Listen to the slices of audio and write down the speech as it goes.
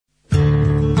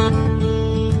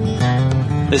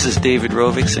This is David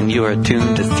Rovics, and you are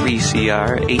tuned to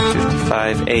 3CR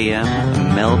 8:55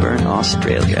 AM, Melbourne,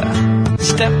 Australia.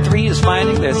 Step 3 is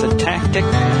finding there's a tactic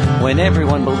when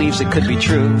everyone believes it could be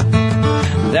true.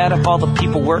 That if all the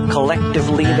people work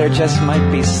collectively, there just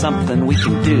might be something we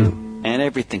can do, and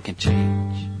everything can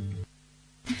change.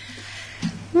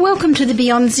 Welcome to the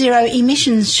Beyond Zero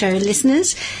Emissions Show,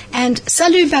 listeners, and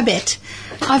salut Babette.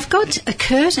 I've got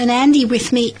Kurt and Andy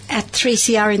with me at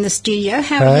 3CR in the studio.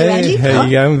 How are you, Andy? How are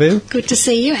you going, Bill? Good to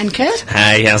see you. And Kurt?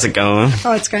 Hey, how's it going?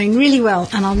 Oh, it's going really well.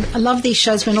 And I love these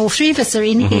shows when all three of us are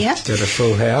in here. Got a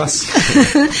full house.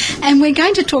 And we're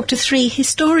going to talk to three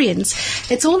historians.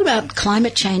 It's all about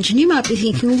climate change. And you might be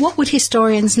thinking, well, what would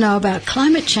historians know about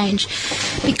climate change?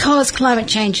 Because climate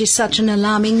change is such an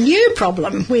alarming new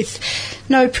problem with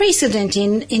no precedent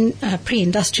in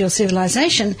pre-industrial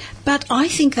civilization. But I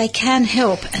think they can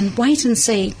help, and wait and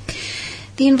see.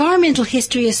 The environmental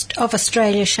history of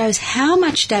Australia shows how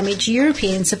much damage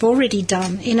Europeans have already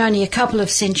done in only a couple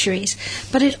of centuries,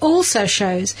 but it also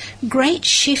shows great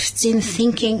shifts in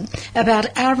thinking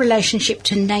about our relationship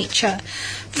to nature,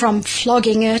 from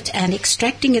flogging it and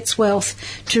extracting its wealth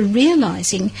to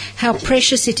realising how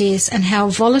precious it is and how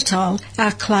volatile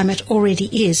our climate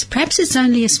already is. Perhaps it's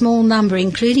only a small number,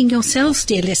 including yourselves,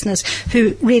 dear listeners,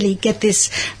 who really get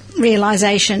this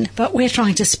realisation, but we're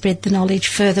trying to spread the knowledge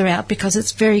further out because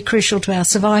it's very crucial to our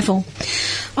survival.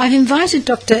 I've invited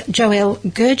Dr. Joelle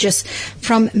Gurgis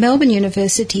from Melbourne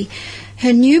University.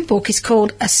 Her new book is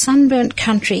called A Sunburnt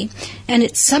Country, and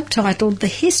it's subtitled The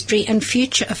History and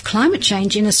Future of Climate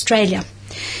Change in Australia.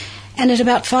 And at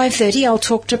about 5:30 I'll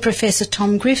talk to Professor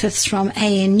Tom Griffiths from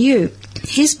ANU.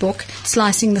 His book,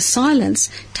 Slicing the Silence,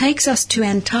 takes us to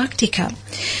Antarctica.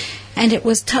 And it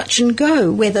was touch and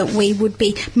go whether we would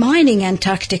be mining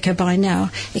Antarctica by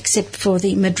now, except for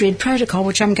the Madrid Protocol,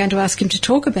 which I'm going to ask him to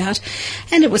talk about.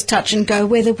 And it was touch and go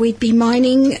whether we'd be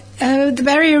mining the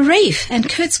Barrier Reef. And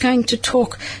Kurt's going to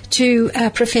talk to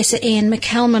Professor Ian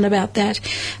McCalman about that.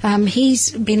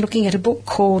 He's been looking at a book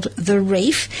called The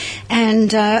Reef,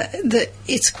 and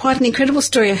it's quite an incredible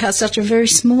story of how such a very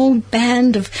small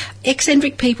band of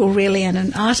eccentric people, really, and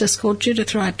an artist called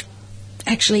Judith Wright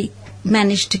actually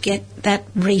managed to get that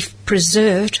reef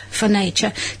preserved for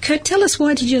nature. Kurt, tell us,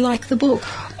 why did you like the book?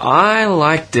 I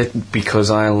liked it because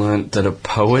I learnt that a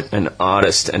poet, an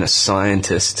artist and a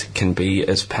scientist can be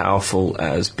as powerful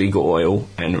as big oil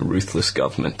and a ruthless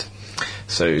government.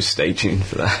 So stay tuned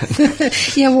for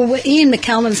that. Yeah, well, Ian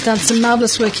McCalman's done some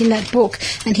marvellous work in that book,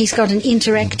 and he's got an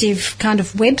interactive kind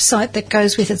of website that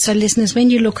goes with it. So listeners,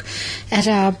 when you look at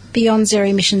our Beyond Zero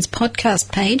Emissions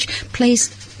podcast page,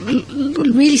 please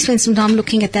really spend some time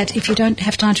looking at that. If you don't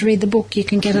have time to read the book, you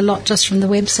can get a lot just from the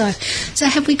website. So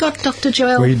have we got Dr.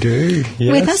 Joelle We do,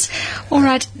 yes. with us? All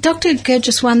right. Dr.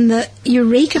 Gurgis won the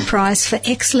Eureka Prize for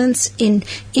Excellence in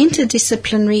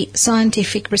Interdisciplinary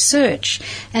Scientific Research,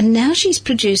 and now she's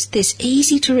produced this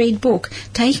easy-to-read book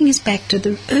taking us back to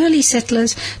the early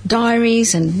settlers,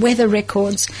 diaries and weather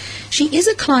records. She is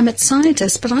a climate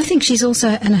scientist, but I think she's also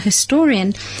a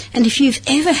historian, and if you've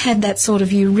ever had that sort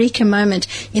of eureka moment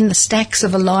in the stacks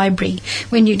of a library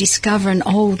when you discover an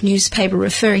old newspaper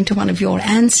referring to one of your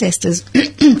ancestors,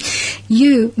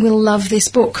 you will love this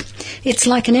book. It's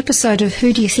like an episode of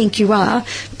Who Do You Think You Are,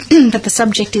 but the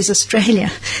subject is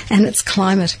Australia and its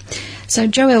climate. So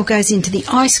Joelle goes into the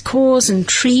ice cores and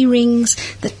tree rings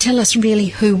that tell us really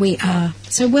who we are.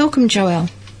 So welcome, Joelle.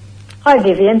 Hi,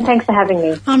 Vivian. Thanks for having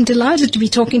me. I'm delighted to be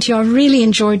talking to you. I really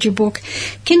enjoyed your book.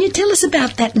 Can you tell us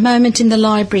about that moment in the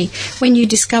library when you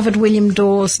discovered William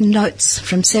Dawes' notes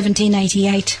from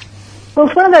 1788? Well,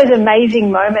 it's one of those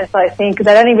amazing moments, I think,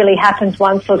 that only really happens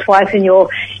once or twice in your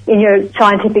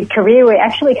scientific career, where you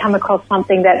actually come across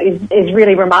something that is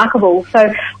really remarkable.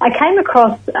 So I came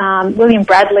across William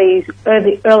Bradley's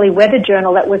early weather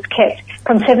journal that was kept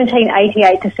from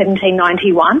 1788 to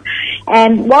 1791.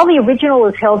 And while the original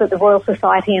was held at the Royal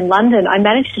Society in London, I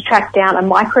managed to track down a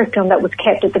microfilm that was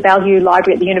kept at the Bellevue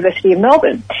Library at the University of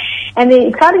Melbourne. And the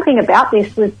exciting thing about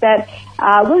this was that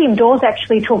William Dawes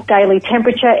actually took daily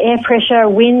temperature, air pressure,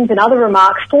 winds and other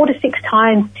remarks 4 to 6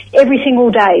 times every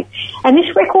single day. And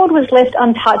this record was left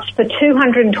untouched for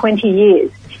 220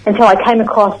 years until I came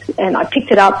across and I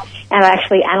picked it up and I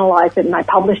actually analysed it and I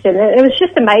published it. And it was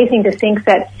just amazing to think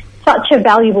that such a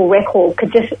valuable record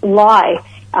could just lie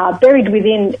buried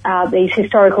within these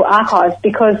historical archives,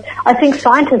 because I think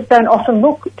scientists don't often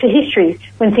look to history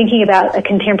when thinking about a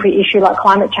contemporary issue like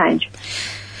climate change.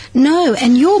 No,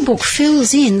 and your book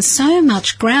fills in so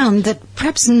much ground that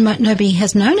perhaps nobody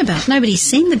has known about. Nobody's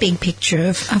seen the big picture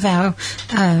of our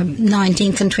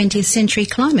 19th and 20th century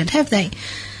climate, have they?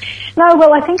 No,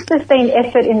 well, I think there's been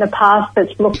effort in the past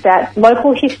that's looked at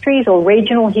local histories or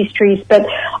regional histories, but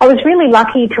I was really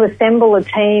lucky to assemble a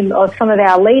team of some of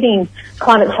our leading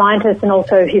climate scientists and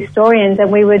also historians,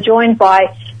 and we were joined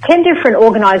by 10 different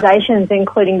organisations,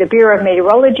 including the Bureau of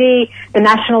Meteorology, the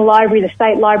National Library, the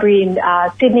State Library in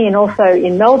Sydney and also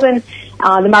in Melbourne,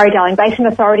 the Murray-Darling Basin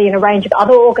Authority, and a range of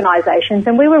other organisations.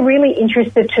 And we were really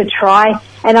interested to try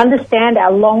and understand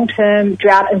our long-term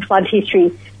drought and flood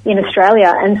history in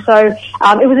Australia. And so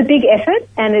it was a big effort,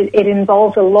 and it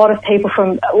involved a lot of people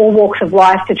from all walks of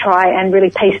life to try and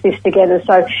really piece this together.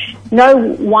 So no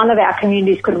one of our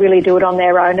communities could really do it on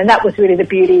their own, and that was really the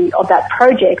beauty of that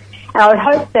project. And I would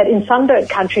hope that in Sundirt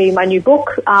Country, my new book,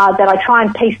 that I try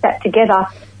and piece that together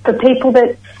for people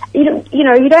that, you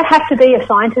don't have to be a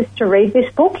scientist to read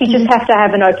this book. You just have to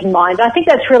have an open mind. I think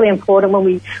that's really important when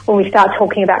we start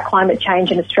talking about climate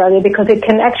change in Australia, because it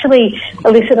can actually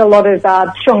elicit a lot of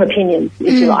strong opinions,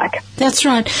 if you like. That's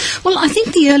right. Well, I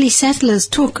think the early settlers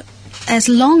took as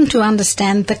long to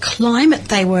understand the climate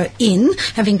they were in,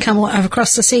 having come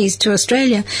across the seas to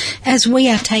Australia, as we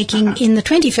are taking in the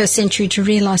 21st century to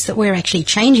realise that we're actually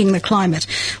changing the climate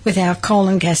with our coal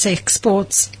and gas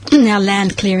exports, our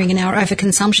land clearing and our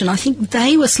overconsumption. I think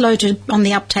they were slow on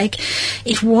the uptake.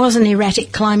 It was an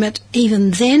erratic climate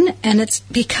even then, and it's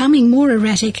becoming more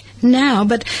erratic now,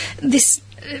 but this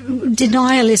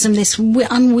denialism, this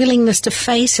unwillingness to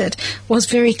face it, was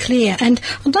very clear. And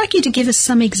I'd like you to give us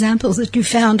some examples that you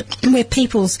found where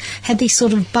people's had this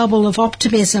sort of bubble of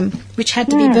optimism which had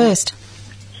to be burst.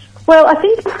 Well, I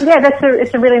think,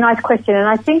 it's a really nice question, and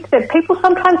I think that people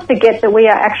sometimes forget that we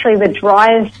are actually the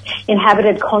driest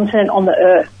inhabited continent on the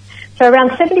Earth. So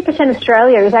around 70% of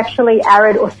Australia is actually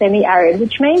arid or semi-arid,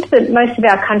 which means that most of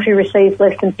our country receives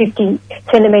less than 50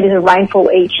 centimetres of rainfall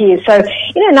each year. So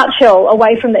in a nutshell,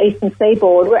 away from the eastern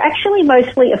seaboard, we're actually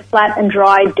mostly a flat and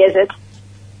dry desert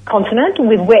continent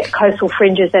with wet coastal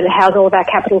fringes that house all of our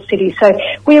capital cities. So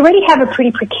we already have a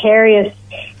pretty precarious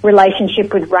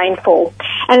relationship with rainfall.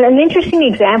 And an interesting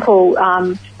example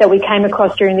that we came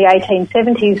across during the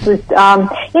 1870s was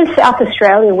in South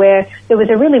Australia, where there was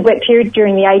a really wet period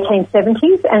during the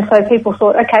 1870s, and so people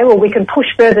thought, okay, well, we can push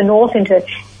further north into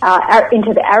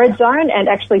the arid zone and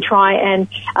actually try and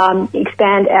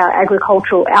expand our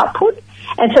agricultural output.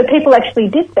 And so people actually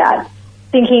did that,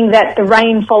 thinking that the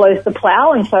rain follows the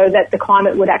plough, and so that the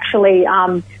climate would actually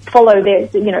follow their,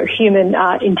 human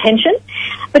intention.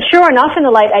 But sure enough, in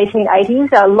the late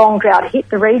 1880s, a long drought hit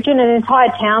the region, and entire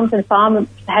towns and farms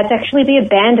had to actually be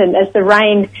abandoned as the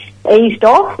rain eased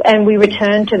off, and we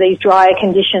returned to these drier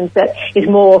conditions that is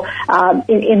more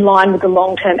in line with the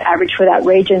long-term average for that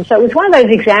region. So it was one of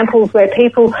those examples where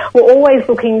people were always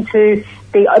looking to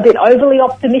be a bit overly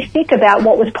optimistic about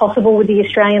what was possible with the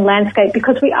Australian landscape,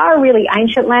 because we are a really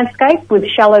ancient landscape with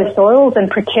shallow soils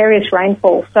and precarious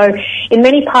rainfall. So in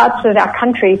many parts of our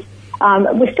country,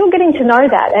 we're still getting to know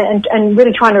that and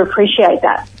really trying to appreciate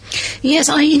that. Yes,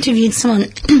 I interviewed someone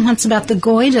once about the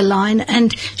Goyder line,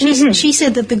 and she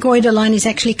said that the Goyder line is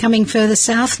actually coming further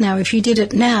south now. If you did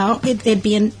it now, there'd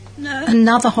be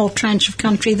another whole tranche of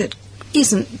country that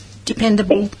isn't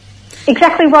dependable.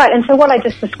 Exactly right. And so what I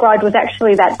just described was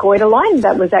actually that Goyder line.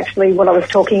 That was actually what I was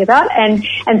talking about.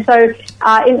 And so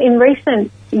in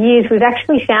recent years, we've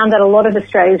actually found that a lot of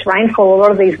Australia's rainfall, a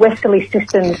lot of these westerly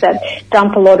systems that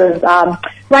dump a lot of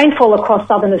rainfall across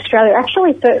southern Australia, are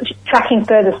actually tracking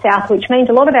further south, which means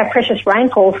a lot of our precious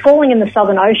rainfall is falling in the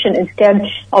Southern Ocean instead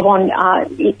of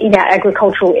in our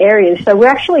agricultural areas. So we're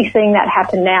actually seeing that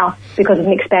happen now because of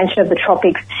an expansion of the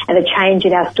tropics and a change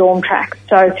in our storm tracks.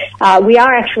 So we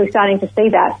are actually starting to see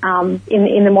that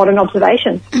in the modern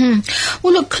observations.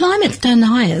 Well, look, climate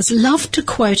deniers love to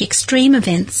quote extreme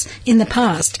events in the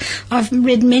past. I've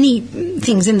read many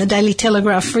things in the Daily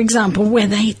Telegraph, for example, where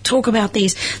they talk about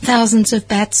these thousands of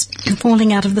bats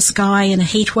falling out of the sky in a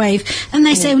heat wave, and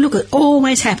they say, look, it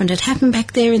always happened. It happened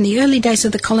back there in the early days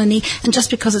of the colony, and just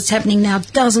because it's happening now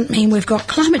doesn't mean we've got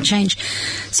climate change.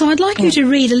 So I'd like you to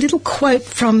read a little quote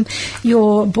from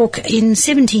your book. In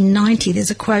 1790, there's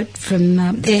a quote from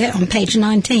there on page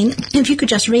 19. If you could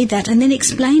just read that and then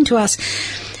explain to us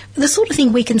the sort of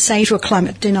thing we can say to a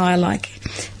climate denier like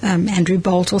Andrew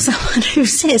Bolt or someone who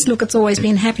says, look, it's always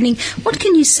been happening. What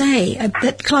can you say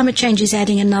that climate change is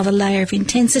adding another layer of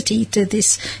intensity to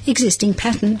this existing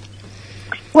pattern?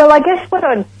 Well, I guess what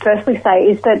I'd firstly say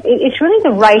is that it's really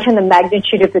the rate and the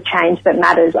magnitude of the change that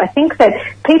matters. I think that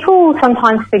people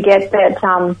sometimes forget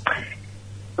that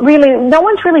really, no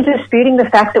one's really disputing the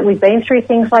fact that we've been through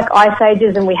things like ice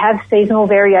ages and we have seasonal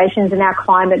variations in our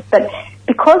climate, but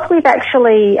because we've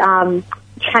actually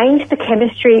changed the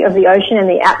chemistry of the ocean and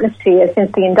the atmosphere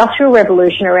since the Industrial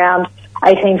Revolution around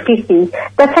 1850,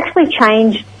 that's actually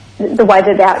changed the way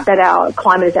that our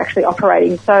climate is actually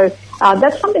operating. So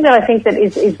that's something that I think that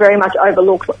is very much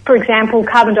overlooked. For example,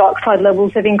 carbon dioxide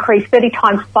levels have increased 30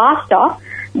 times faster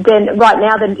than right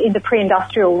now than in the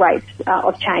pre-industrial rates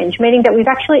of change, meaning that we've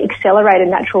actually accelerated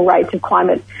natural rates of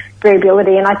climate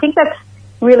variability. And I think that's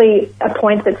really a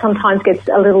point that sometimes gets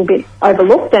a little bit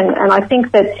overlooked, and I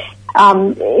think that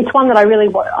it's one that I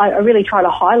really try to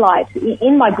highlight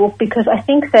in my book, because I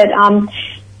think that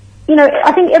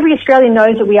I think every Australian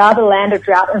knows that we are the land of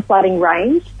drought and flooding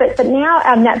rains, but now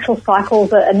our natural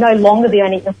cycles are no longer the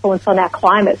only influence on our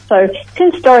climate. So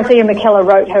since Dorothea Mackellar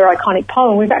wrote her iconic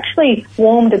poem, we've actually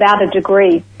warmed about a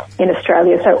degree in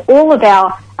Australia. So all of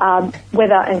our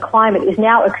weather and climate is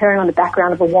now occurring on the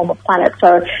background of a warmer planet.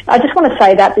 So I just want to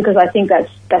say that because I think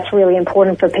that's really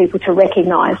important for people to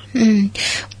recognise.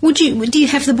 Do you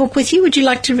have the book with you? Would you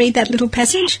like to read that little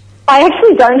passage? I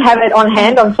actually don't have it on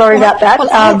hand. I'm sorry about that. Well,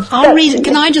 I'll read it.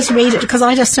 Can I just read it? Because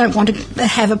I just don't want to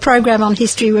have a program on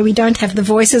history where we don't have the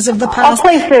voices of the past. Oh,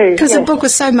 please do. Because the book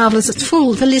was so marvellous. It's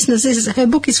full, for listeners, her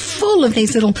book is full of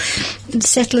these little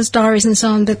settlers' diaries and so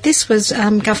on. But this was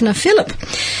Governor Phillip.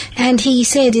 And he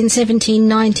said in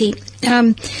 1790...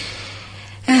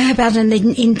 about an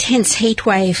intense heat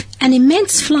wave. An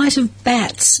immense flight of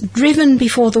bats, driven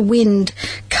before the wind,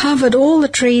 covered all the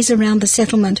trees around the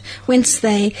settlement, whence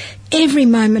they every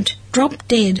moment dropped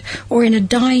dead or in a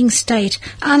dying state,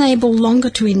 unable longer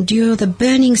to endure the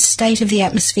burning state of the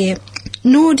atmosphere.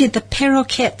 Nor did the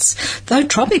paroquets, though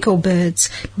tropical birds,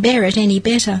 bear it any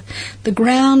better. The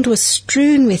ground was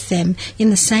strewn with them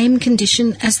in the same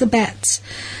condition as the bats.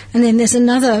 And then there's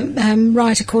another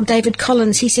writer called David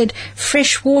Collins. He said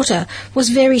fresh water was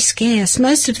very scarce.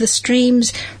 Most of the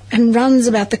streams and runs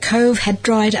about the cove had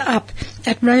dried up.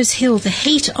 At Rose Hill, the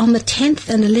heat on the 10th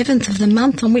and 11th of the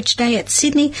month, on which day at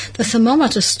Sydney the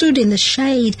thermometer stood in the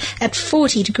shade at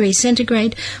 40 degrees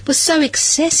centigrade, was so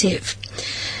excessive,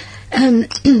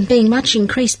 being much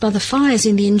increased by the fires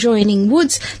in the adjoining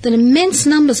woods, that immense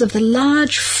numbers of the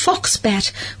large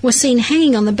fox-bat were seen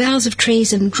hanging on the boughs of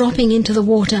trees and dropping into the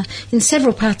water. In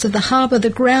several parts of the harbour the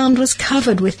ground was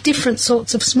covered with different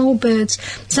sorts of small birds,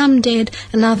 some dead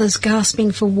and others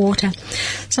gasping for water.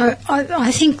 So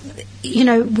I think,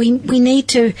 we need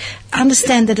to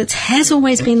understand that it has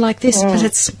always been like this, but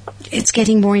it's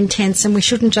getting more intense, and we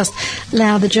shouldn't just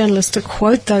allow the journalists to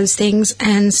quote those things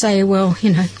and say, well,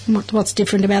 what's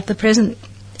different about the present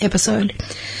episode.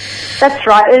 That's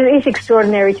right. It is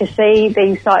extraordinary to see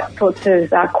these sorts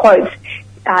of quotes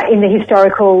in the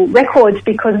historical records,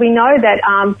 because we know that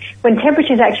when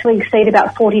temperatures actually exceed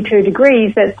about 42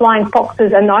 degrees, that flying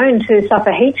foxes are known to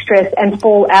suffer heat stress and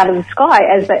fall out of the sky,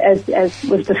 as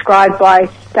was described by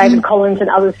David Collins and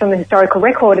others from the historical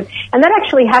record. And that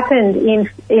actually happened in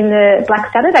the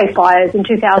Black Saturday fires in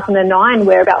 2009,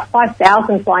 where about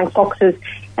 5,000 flying foxes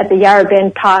at the Yarra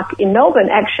Bend Park in Melbourne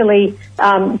actually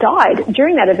died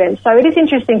during that event. So it is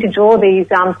interesting to draw these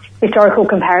historical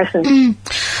comparisons.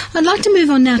 I'd like to move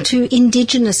on now to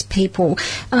Indigenous people.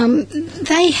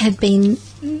 They had been,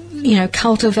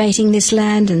 cultivating this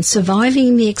land and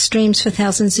surviving the extremes for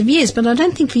thousands of years, but I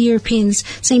don't think the Europeans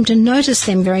seem to notice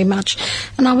them very much.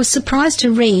 And I was surprised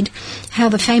to read how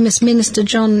the famous minister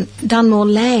John Dunmore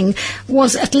Lang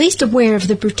was at least aware of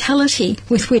the brutality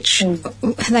with which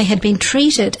they had been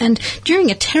treated. And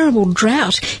during a terrible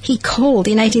drought, he called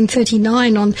in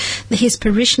 1839 on his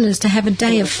parishioners to have a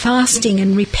day of fasting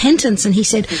and repentance, and he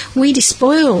said, "We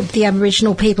despoiled the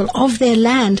Aboriginal people of their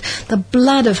land, the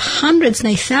blood of hundreds,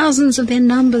 nay thousands of their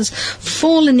numbers,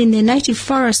 fallen in their native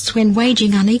forests when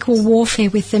waging unequal warfare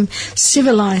with them.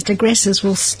 Civilised aggressors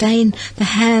will stain the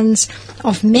hands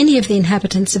of many of the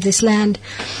inhabitants of this land."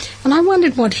 And I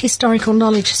wondered what historical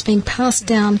knowledge has been passed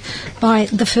down by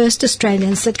the first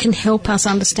Australians that can help us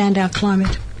understand our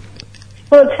climate.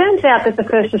 Well, it turns out that the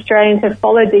first Australians have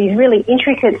followed these really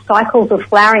intricate cycles of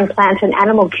flowering plant and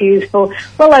animal cues for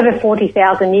well over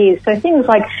 40,000 years. So things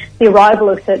like the arrival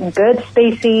of certain bird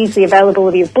species, the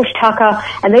availability of bush tucker,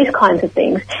 and these kinds of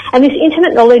things. And this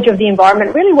intimate knowledge of the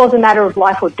environment really was a matter of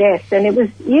life or death, and it was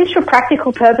used for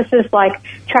practical purposes like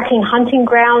tracking hunting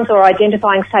grounds or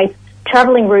identifying safe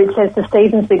travelling routes as the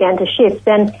seasons began to shift.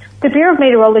 And the Bureau of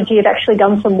Meteorology have actually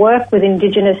done some work with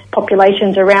Indigenous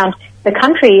populations around the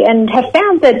country and have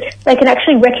found that they can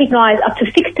actually recognise up to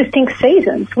 6 distinct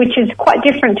seasons, which is quite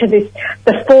different to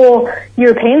the 4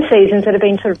 European seasons that have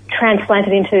been sort of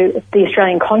transplanted into the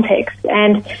Australian context.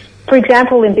 And For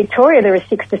example, in Victoria, there are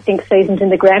 6 distinct seasons in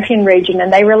the Grampian region,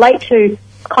 and they relate to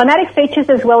climatic features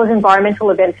as well as environmental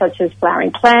events such as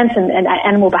flowering plants and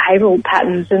animal behavioural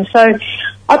patterns. And so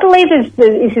I believe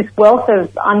there's this wealth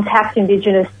of untapped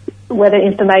Indigenous weather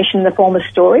information in the form of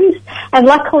stories. And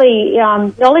luckily,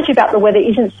 knowledge about the weather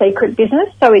isn't secret business,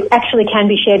 so it actually can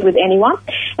be shared with anyone.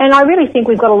 And I really think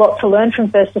we've got a lot to learn from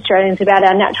First Australians about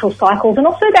our natural cycles and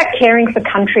also about caring for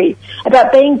country,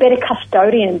 about being better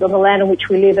custodians of the land on which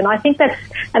we live. And I think that's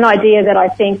an idea that I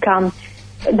think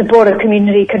the broader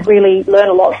community could really learn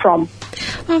a lot from.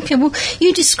 Okay, well,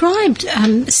 you described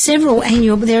several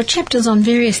annual, there are chapters on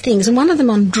various things, and one of them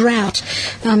on drought.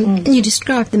 You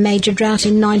described the major drought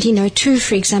in 1902,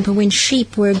 for example, when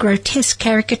sheep were grotesque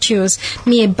caricatures,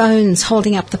 mere bones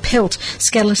holding up the pelt,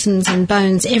 skeletons and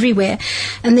bones everywhere.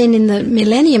 And then in the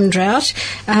millennium drought,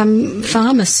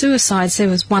 farmer suicides, there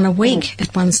was one a week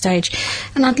at one stage.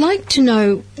 And I'd like to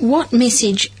know, what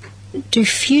message do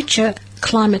future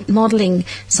climate modelling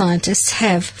scientists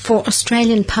have for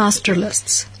Australian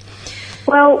pastoralists?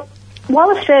 Well, while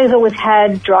Australia's always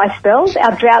had dry spells,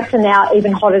 our droughts are now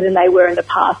even hotter than they were in the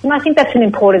past, and I think that's an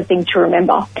important thing to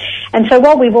remember. And so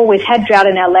while we've always had drought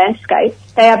in our landscape,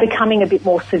 they are becoming a bit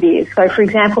more severe. So, for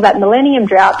example, that millennium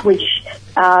drought, which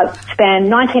spanned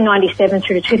 1997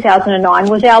 through to 2009,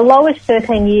 was our lowest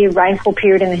 13-year rainfall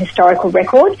period in the historical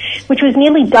record, which was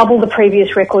nearly double the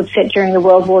previous record set during the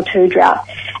World War II drought.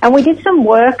 And we did some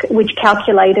work which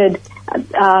calculated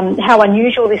how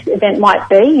unusual this event might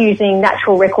be using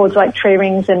natural records like tree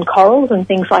rings and corals and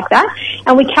things like that.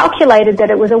 And we calculated that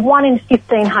it was a 1 in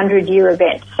 1,500 year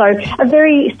event. So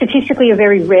statistically a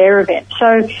very rare event.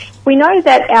 So we know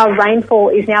that our rainfall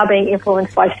is now being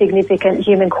influenced by significant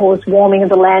human-caused warming of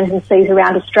the lands and seas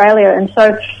around Australia. And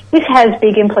so this has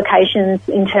big implications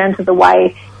in terms of the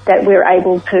way that we're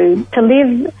able to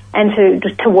live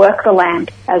and to work the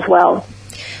land as well.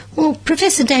 Well,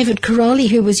 Professor David Karoly,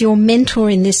 who was your mentor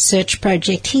in this search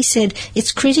project, he said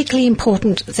it's critically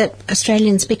important that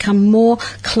Australians become more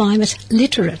climate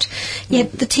literate.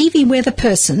 Yet the TV weather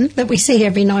person that we see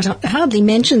every night hardly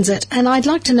mentions it, and I'd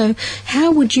like to know,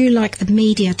 how would you like the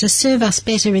media to serve us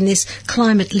better in this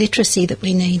climate literacy that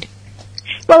we need?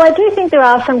 Well, I do think there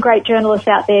are some great journalists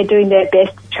out there doing their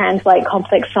best to translate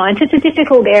complex science. It's a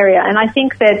difficult area, and I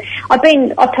think that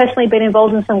I've personally been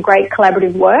involved in some great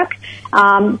collaborative work,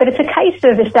 but it's a case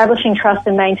of establishing trust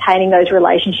and maintaining those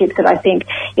relationships that I think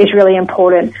is really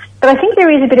important. But I think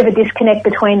there is a bit of a disconnect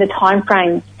between the time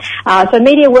frames. So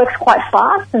media works quite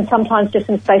fast and sometimes just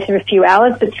in the space of a few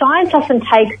hours, but science often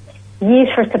takes years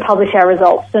for us to publish our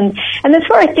results. And that's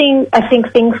where I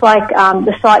think things like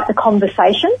the site The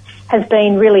Conversation has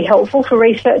been really helpful for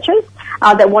researchers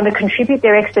that want to contribute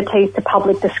their expertise to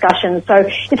public discussions. So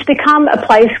it's become a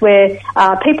place where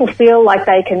people feel like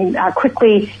they can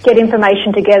quickly get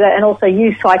information together and also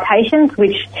use citations,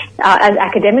 which as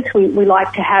academics we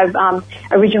like to have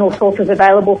original sources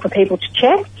available for people to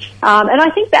check. And I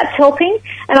think that's helping.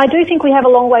 And I do think we have a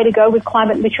long way to go with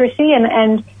climate literacy,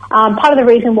 and part of the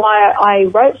reason why I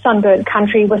wrote Sunburnt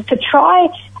Country was to try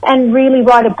and really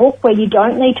write a book where you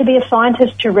don't need to be a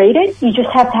scientist to read it. You just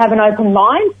have to have an open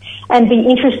mind and be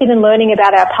interested in learning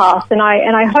about our past. And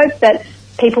I hope that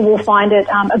people will find it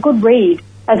a good read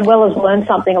as well as learn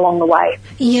something along the way.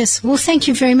 Yes, well, thank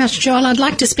you very much, Joel. I'd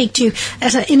like to speak to you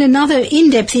in another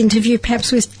in-depth interview,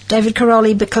 perhaps with David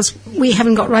Karoly, because we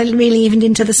haven't got really even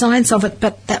into the science of it,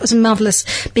 but that was a marvellous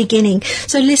beginning.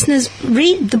 So, listeners,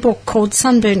 read the book called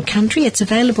Sunburnt Country. It's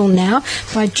available now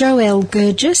by Joel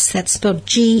Gergis. That's spelled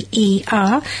Gergis.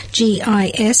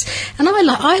 And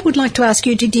I would like to ask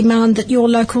you to demand that your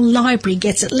local library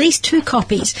gets at least 2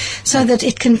 copies so that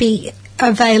it can be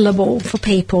available for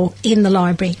people in the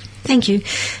library. Thank you,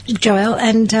 Joel,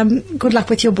 and good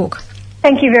luck with your book.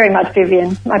 Thank you very much,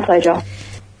 Vivian. My pleasure.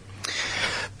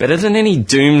 Better than any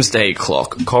doomsday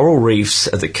clock, coral reefs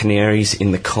are the canaries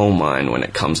in the coal mine when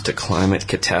it comes to climate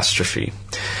catastrophe.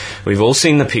 We've all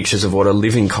seen the pictures of what a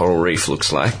living coral reef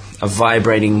looks like, a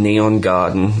vibrating neon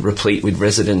garden replete with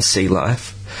resident sea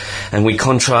life. And we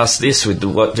contrast this with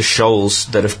what the shoals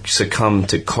that have succumbed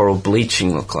to coral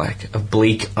bleaching look like, a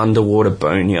bleak underwater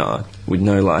boneyard with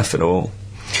no life at all.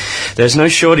 There's no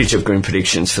shortage of grim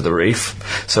predictions for the reef,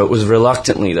 so it was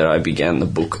reluctantly that I began the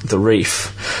book The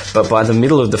Reef. But by the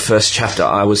middle of the first chapter,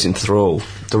 I was enthralled.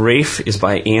 The Reef is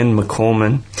by Ian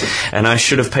McCorman, and I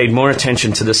should have paid more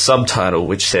attention to the subtitle,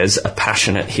 which says A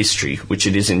Passionate History, which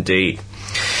it is indeed.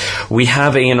 We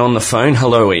have Ian on the phone.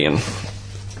 Hello, Ian.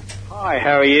 Hi,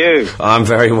 how are you? I'm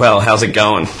very well. How's it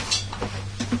going?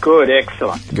 Good,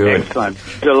 excellent. Good. Excellent.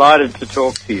 Delighted to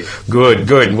talk to you.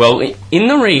 Good. Well, in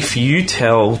The Reef, you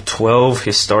tell 12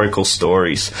 historical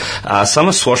stories. Some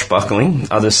are swashbuckling,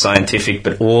 others scientific,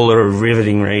 but all are a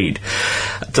riveting read.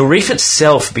 The Reef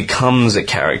itself becomes a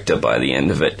character by the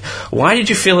end of it. Why did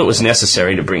you feel it was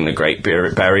necessary to bring the Great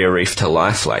Barrier Reef to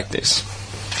life like this?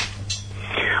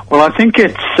 Well, I think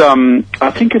it's,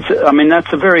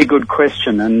 that's a very good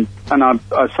question, and I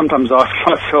sometimes ask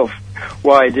myself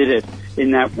why I did it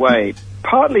in that way.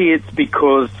 Partly it's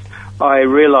because I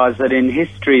realise that in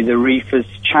history the reef has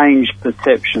changed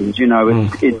perceptions. You know,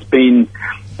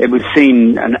 it was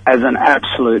seen as an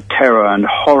absolute terror and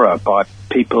horror by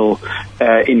people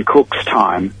in Cook's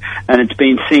time, and it's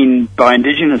been seen by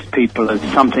Indigenous people as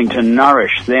something to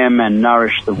nourish them and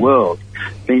nourish the world.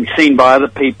 It's been seen by other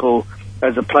people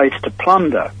as a place to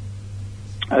plunder,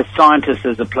 as scientists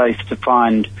as a place to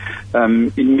find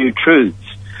new truths,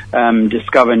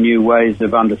 discover new ways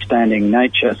of understanding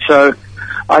nature. So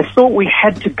I thought we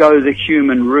had to go the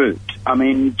human route. I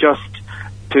mean, just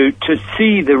to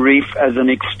see the reef as an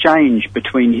exchange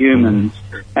between humans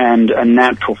and a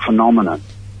natural phenomenon.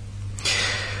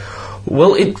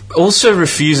 Well, it also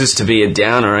refuses to be a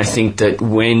downer. I think that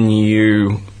when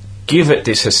you give it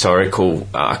this historical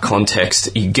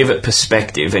context, you give it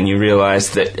perspective, and you realise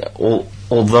that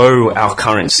although our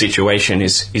current situation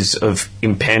is of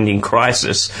impending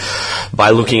crisis, by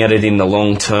looking at it in the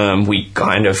long term, we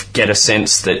kind of get a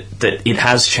sense that it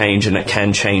has changed and it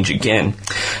can change again.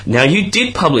 Now, you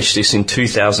did publish this in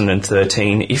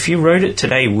 2013. If you wrote it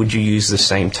today, would you use the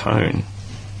same tone?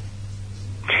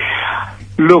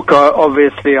 Look,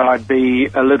 obviously I'd be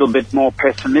a little bit more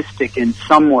pessimistic in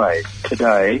some ways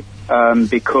today,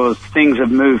 because things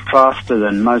have moved faster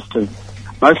than most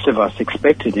of us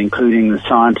expected, including the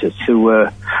scientists who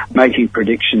were making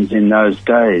predictions in those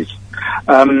days.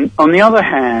 On the other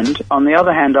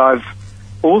hand, I've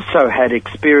also had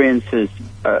experiences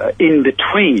in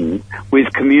between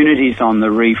with communities on the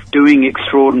reef doing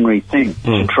extraordinary things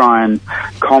to try and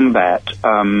combat,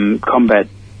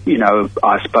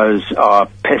 I suppose, our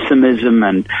pessimism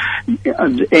and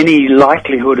any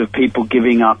likelihood of people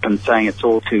giving up and saying it's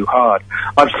all too hard.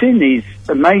 I've seen these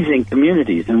amazing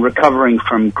communities and recovering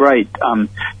from great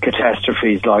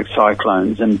catastrophes like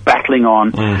cyclones and battling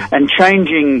on and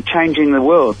changing the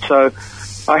world. So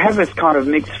I have this kind of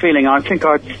mixed feeling. I think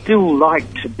I'd still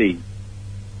like to be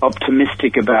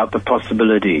optimistic about the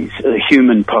possibilities, the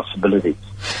human possibilities,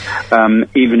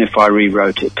 even if I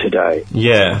rewrote it today.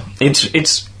 Yeah,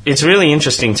 it's really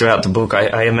interesting throughout the book.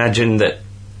 I imagine that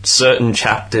certain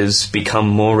chapters become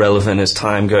more relevant as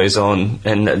time goes on,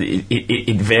 and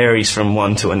it varies from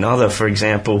one to another. For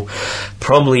example,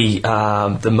 probably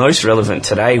the most relevant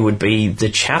today would be the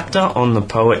chapter on the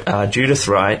poet Judith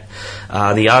Wright,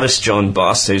 the artist John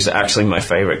Boss, who's actually my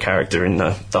favourite character in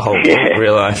the whole book,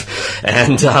 real life,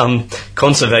 and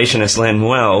conservationist Len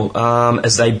Well,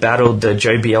 as they battled the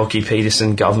Joh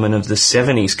Bjelke-Petersen government of the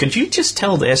 70s. Could you just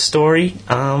tell their story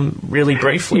really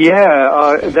briefly?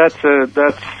 Yeah,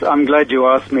 I'm glad you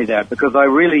asked me that, because I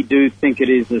really do think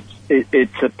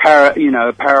it's a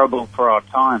parable for our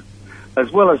time,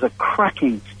 as well as a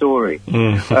cracking story.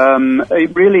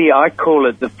 I call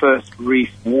it the first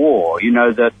Reef War. You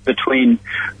know, that between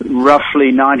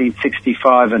roughly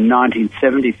 1965 and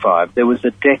 1975, there was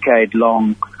a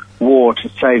decade-long war to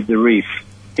save the reef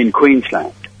in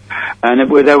Queensland. And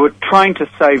they were trying to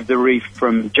save the reef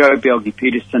from Joh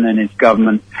Bjelke-Petersen and his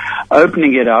government,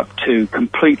 opening it up to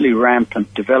completely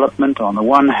rampant development on the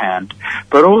one hand,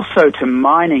 but also to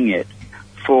mining it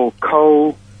for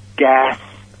coal, gas,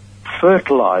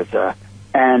 fertilizer,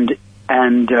 and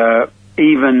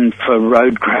even for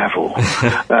road gravel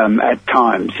at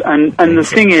times. And the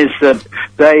thing is that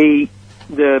the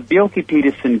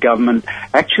Bjelke-Petersen government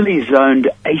actually zoned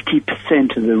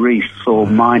 80% of the reef for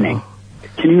mining.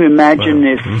 Can you imagine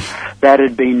if that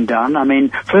had been done? I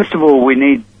mean, first of all, we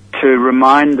need to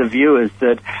remind the viewers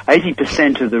that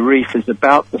 80% of the reef is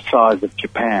about the size of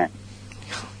Japan.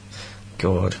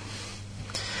 God.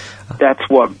 That's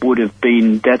what would have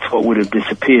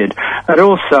disappeared. And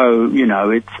also, you know,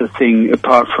 it's a thing,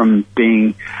 apart from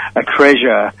being a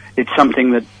treasure, it's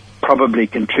something that probably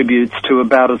contributes to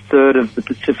about a third of the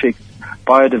Pacific's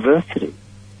biodiversity.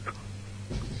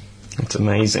 It's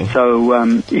amazing.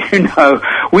 So,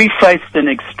 we faced an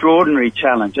extraordinary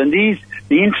challenge. And the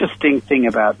interesting thing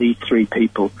about these three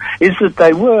people is that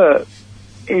they were,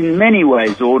 in many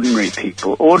ways, ordinary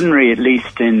people. Ordinary, at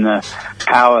least, in the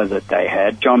power that they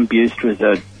had. John Buist was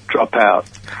a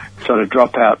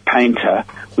dropout painter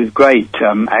with great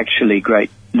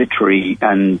literary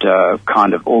and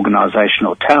kind of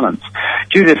organizational talents.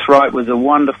 Judith Wright was a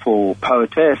wonderful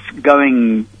poetess,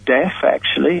 going deaf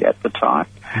actually at the time,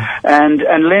 and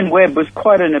Len Webb was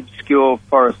quite an obscure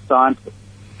forest scientist,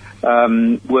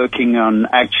 working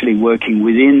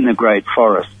within the great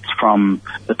forests from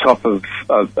the top of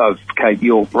Cape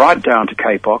York right down to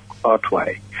Cape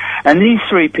Otway. And these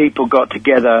three people got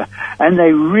together and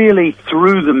they really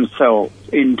threw themselves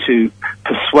into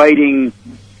persuading,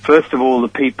 first of all, the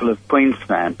people of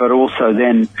Queensland, but also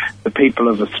then the people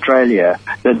of Australia,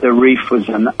 that the reef was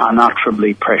an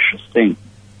unutterably precious thing.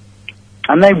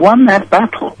 And they won that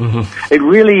battle. Mm-hmm. It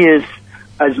really is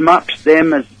as much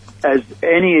them as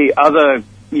any other,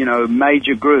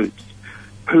 major groups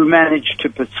who managed to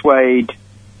persuade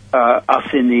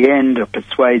us in the end, or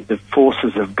persuade the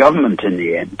forces of government in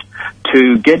the end,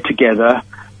 to get together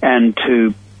and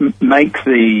to make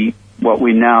what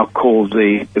we now call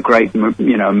the great,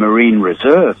 marine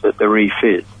reserve that the reef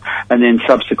is, and then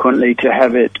subsequently to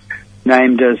have it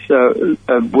named as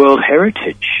a World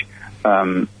Heritage,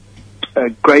 a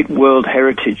great World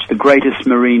Heritage, the greatest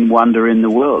marine wonder in the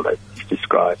world, as it's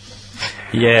described.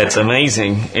 Yeah, it's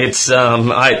amazing. It's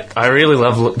I really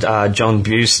love John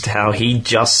Buist, how he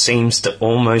just seems to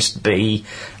almost be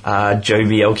Joh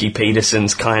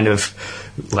Bjelke-Petersen's kind of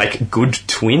like good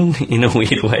twin in a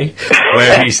weird way,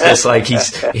 where he's just like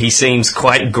he seems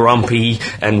quite grumpy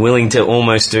and willing to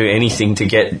almost do anything to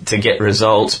get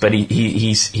results, but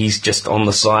he's just on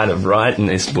the side of right in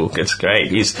this book. It's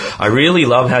great. I really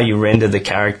love how you render the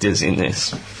characters in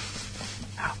this.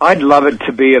 I'd love it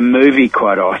to be a movie,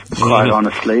 quite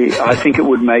honestly. I think it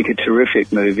would make a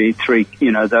terrific movie.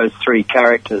 Those three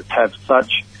characters have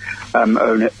such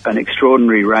an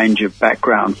extraordinary range of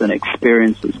backgrounds and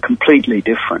experiences, completely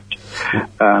different.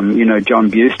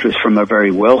 John Buist was from a very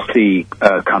wealthy,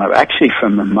 actually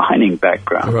from a mining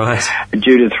background. Right.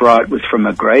 Judith Wright was from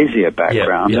a grazier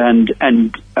background. Yep.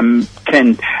 And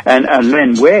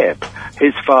Len Webb,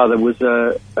 his father was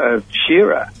a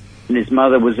shearer, and his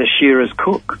mother was a shearer's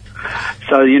cook.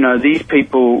 So, these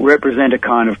people represent a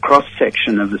kind of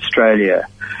cross-section of Australia,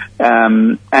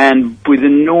 and with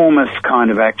enormous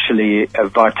kind of actually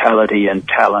vitality and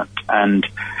talent, and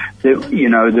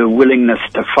the willingness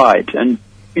to fight. And,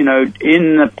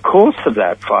 in the course of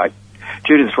that fight,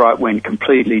 Judith Wright went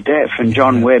completely deaf, and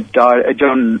John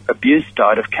Buist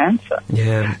died of cancer.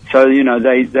 Yeah. So,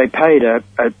 they paid a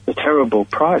terrible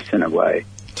price in a way.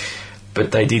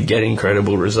 But they did get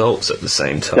incredible results at the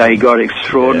same time. They got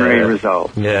extraordinary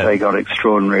results. Yeah. They got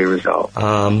extraordinary results.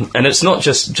 And it's not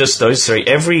just those three.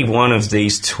 Every one of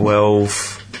these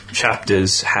 12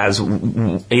 chapters has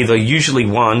either usually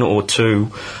one or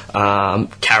two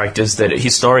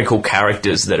historical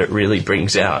characters that it really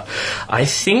brings out. I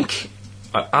think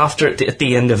at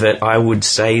the end of it, I would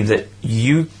say that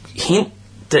you hint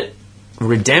that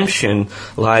redemption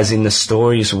lies in the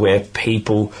stories where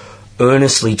people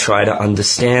earnestly try to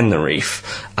understand the reef.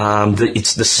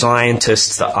 It's the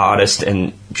scientists, the artist,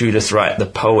 and Judith Wright, the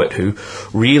poet, who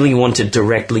really want to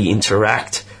directly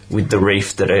interact with the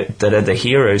reef that are the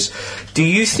heroes. Do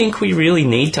you think we really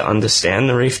need to understand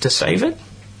the reef to save it?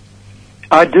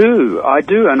 I do,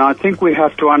 and I think we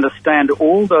have to understand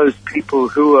all those people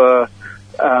who are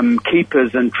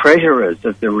keepers and treasurers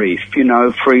of the reef,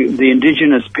 for the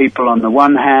indigenous people on the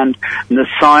one hand, and the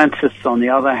scientists on the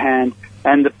other hand,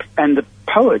 and the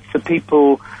poets, the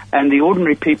people and the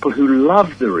ordinary people who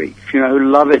love the reef,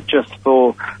 who love it just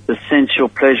for the sensual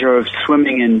pleasure of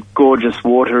swimming in gorgeous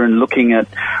water and looking at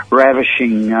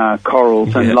ravishing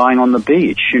corals and lying on the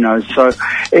beach, So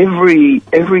every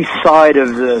side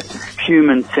of the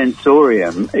human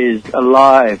sensorium is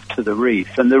alive to the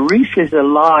reef, and the reef is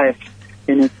alive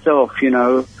in itself,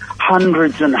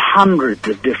 hundreds and hundreds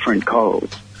of different corals.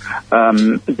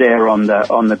 There on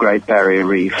the Great Barrier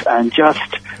Reef, and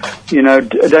just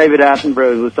David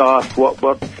Attenborough was asked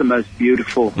what's the most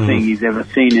beautiful thing he's ever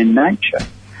seen in nature,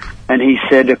 and he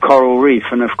said a coral reef,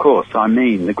 and of course I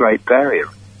mean the Great Barrier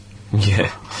Reef. Yeah.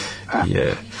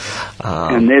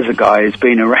 And there's a guy who's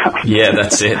been around. Yeah,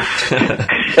 that's it.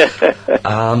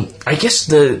 I guess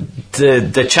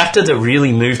the chapter that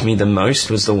really moved me the most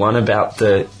was the one about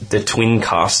the twin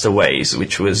castaways,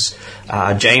 which was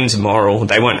James Morrill.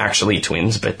 They weren't actually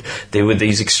twins, but there were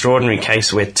these extraordinary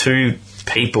cases where two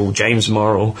people, James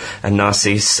Morrill and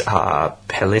Narcisse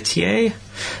Pelletier,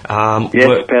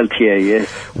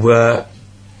 were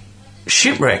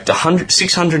shipwrecked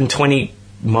 620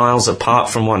 miles apart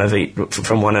from one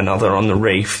another on the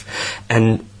reef,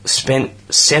 and spent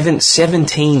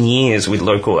 17 years with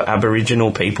local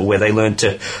Aboriginal people, where they learned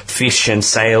to fish and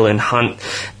sail and hunt.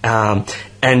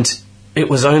 And it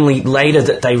was only later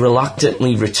that they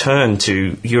reluctantly returned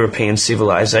to European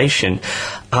civilization.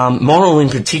 Morrill in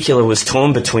particular was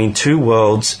torn between two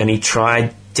worlds, and he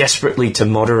tried desperately to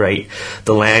moderate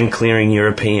the land-clearing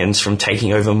Europeans from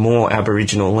taking over more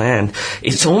Aboriginal land.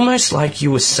 It's almost like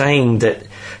you were saying that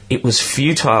it was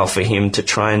futile for him to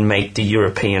try and make the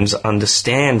Europeans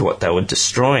understand what they were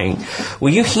destroying. Were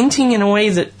you hinting in a way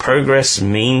that progress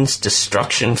means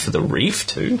destruction for the reef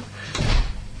too?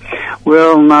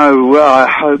 Well, no, I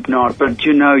hope not. But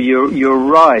you're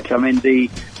right. I mean, the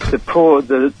poor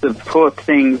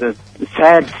thing, the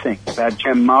sad thing about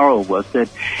Jem Morrill was that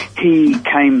he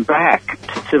came back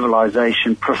to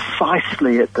civilization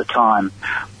precisely at the time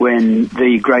when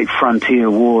the great frontier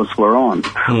wars were on,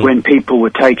 when people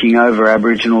were taking over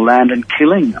Aboriginal land and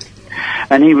killing them.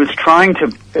 And he was trying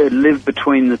to live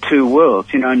between the two worlds,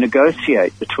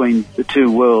 negotiate between the two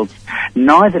worlds,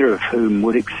 neither of whom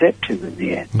would accept him in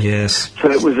the end. Yes. So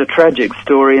it was a tragic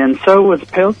story, and so was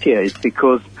Peltier's,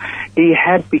 because he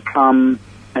had become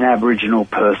an Aboriginal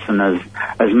person as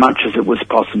much as it was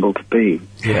possible to be,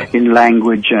 in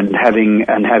language and having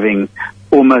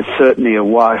almost certainly a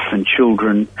wife and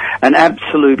children, and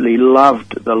absolutely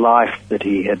loved the life that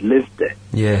he had lived there.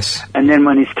 Yes. And then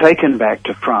when he's taken back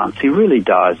to France, he really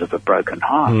dies of a broken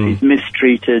heart. He's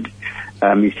mistreated,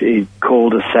 he's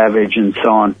called a savage and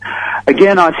so on.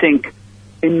 Again, I think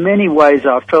in many ways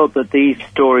I felt that these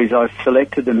stories, I've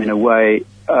selected them in a way,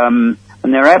 and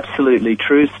they're absolutely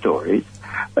true stories,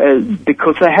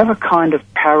 because they have a kind of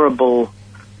parable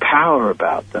power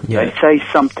about them. Yeah. They say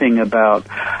something about,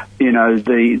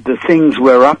 the things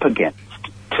we're up against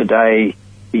today,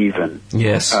 even.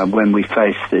 Yes. When we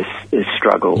face this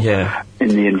struggle in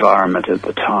the environment at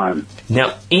the time.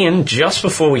 Now, Ian, just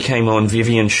before we came on,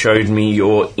 Vivian showed me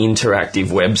your interactive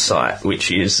website, which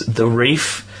is The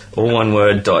Reef, all one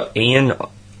word, .Ian,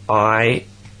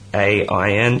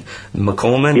 I-A-I-N,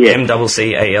 McCalman,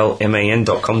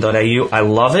 MCCALMAN.com.au. I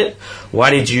love it. Why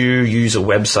did you use a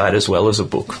website as well as a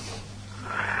book?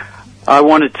 I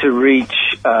wanted to reach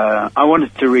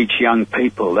young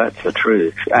people, that's the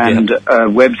truth. And a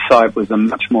website was a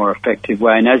much more effective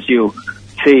way. And as you'll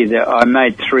see, I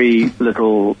made 3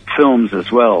 little films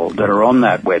as well that are on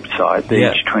that website,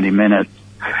 each 20 minutes.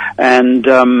 And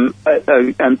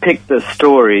picked the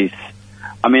stories.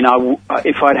 I mean,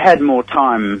 if I'd had more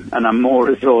time and more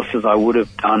resources, I would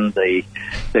have done the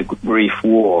Reef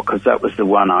War, because that was the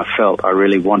one I felt I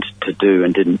really wanted to do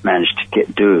and didn't manage to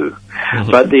do. Mm-hmm.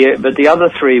 But the other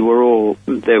 3 were all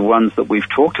they're ones that we've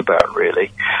talked about,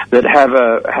 really, that have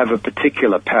a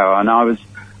particular power. And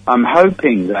I'm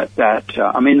hoping that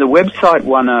I mean, the website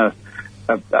won a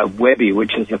Webby,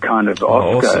 which is a kind of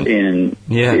Oscar awesome. in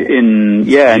the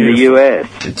US.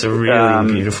 It's a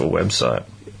really beautiful website.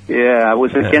 Yeah, it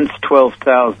was against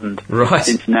 12,000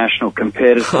 international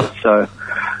competitors. So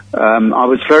I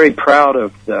was very proud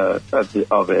of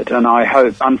it, and I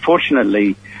hope.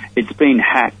 Unfortunately, it's been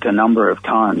hacked a number of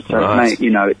times, so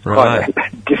it's quite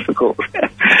difficult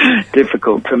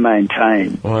to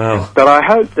maintain. Wow! But I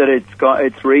hope that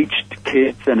it's reached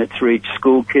kids and it's reached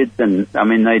school kids, and I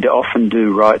mean they often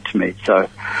do write to me, so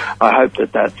I hope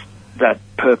that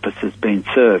purpose has been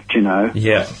served,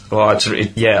 Yeah, well, I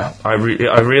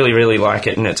really, really like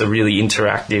it, and it's a really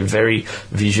interactive, very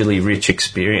visually rich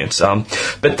experience.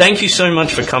 But thank you so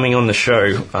much for coming on the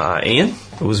show, Ian.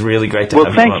 It was really great to have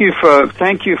you on.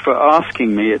 Thank you for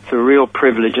asking me. It's a real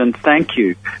privilege, and thank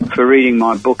you for reading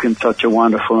my book in such a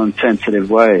wonderful and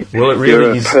sensitive way. Well, it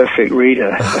really is. You're a perfect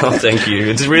reader. Oh, thank you.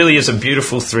 It really is a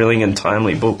beautiful, thrilling, and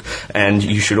timely book, and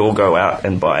you should all go out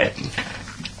and buy it.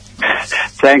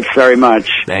 Thanks very much.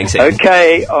 Thanks, Ian.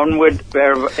 Okay, onward,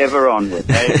 ever onward.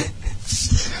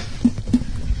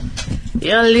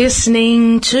 You're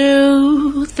listening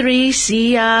to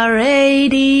 3CR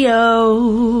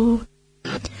Radio.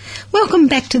 Welcome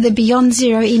back to the Beyond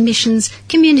Zero Emissions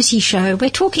community show. We're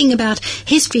talking about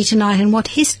history tonight and what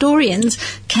historians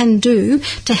can do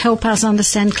to help us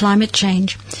understand climate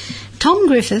change. Tom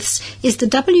Griffiths is the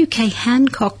W.K.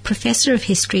 Hancock Professor of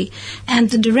History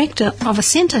and the Director of a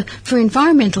Centre for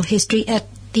Environmental History at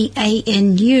the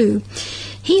ANU.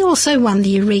 He also won the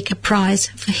Eureka Prize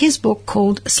for his book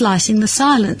called Slicing the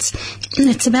Silence. And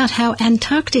it's about how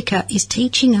Antarctica is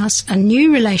teaching us a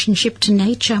new relationship to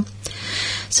nature.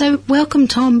 So, welcome,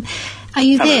 Tom. Are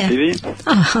you there? Vivian.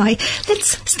 Oh, hi.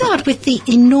 Let's start with the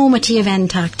enormity of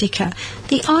Antarctica.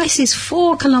 The ice is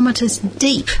 4 kilometres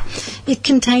deep. It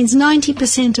contains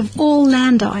 90% of all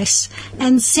land ice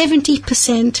and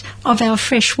 70% of our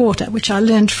fresh water, which I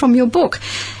learned from your book.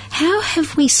 How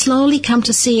have we slowly come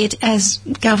to see it as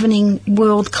governing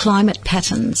world climate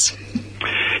patterns?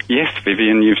 Yes,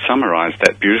 Vivian, you've summarised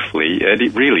that beautifully.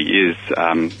 It really is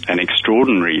an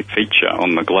extraordinary feature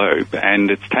on the globe, and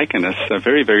it's taken us a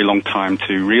very, very long time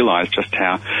to realise just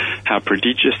how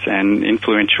prodigious and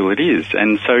influential it is.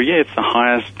 And so, yeah, it's the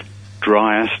highest,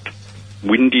 driest,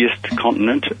 windiest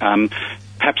continent.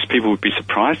 Perhaps people would be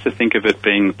surprised to think of it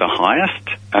being the highest,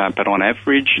 but on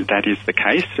average that is the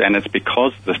case, and it's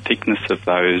because of the thickness of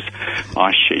those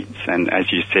ice sheets. And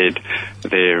as you said,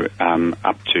 they're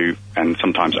up to and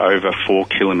sometimes over 4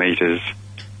 kilometres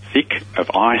thick of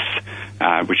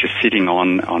ice, which is sitting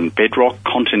on bedrock,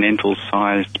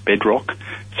 continental-sized bedrock.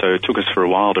 So it took us for a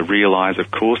while to realise, of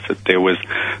course, that there was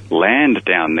land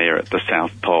down there at the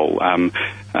South Pole.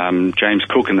 James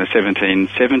Cook in the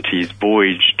 1770s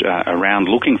voyaged around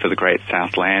looking for the Great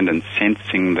Southland and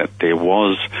sensing that there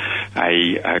was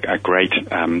a great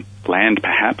land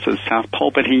perhaps at the South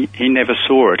Pole, but he never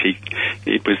saw it.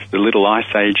 It was the Little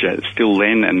Ice Age still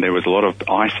then, and there was a lot of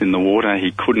ice in the water.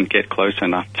 He couldn't get close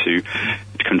enough to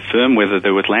confirm whether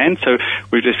there was land. So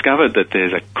we've discovered that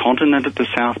there's a continent at the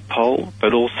South Pole,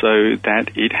 but also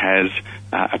that it has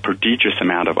a prodigious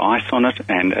amount of ice on it,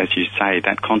 and as you say,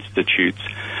 that constitutes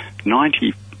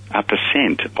 90%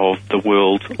 of the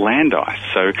world's land ice.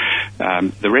 So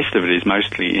the rest of it is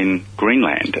mostly in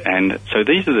Greenland. And so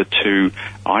these are the two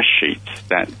ice sheets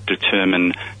that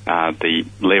determine the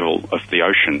level of the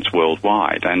oceans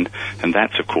worldwide. And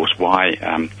that's, of course, why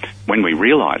when we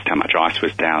realised how much ice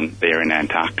was down there in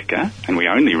Antarctica, and we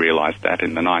only realised that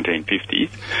in the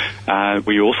 1950s,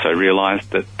 we also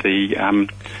realised that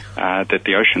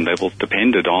the ocean levels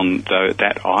depended on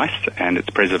that ice and its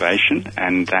preservation,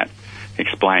 and that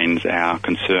explains our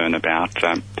concern about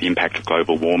the impact of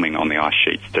global warming on the ice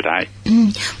sheets today.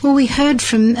 Well, we heard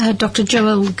from Dr.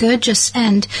 Joel Gurgis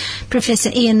and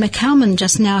Professor Ian McCalman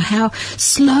just now how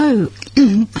slow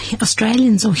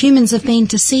Australians or humans have been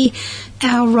to see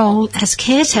our role as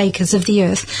caretakers of the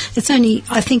earth. It's only,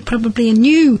 I think, probably a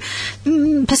new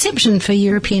perception for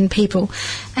European people,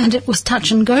 and it was touch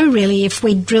and go really if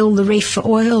we drill the reef for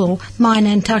oil or mine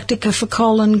Antarctica for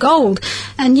coal and gold.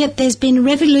 And yet there's been a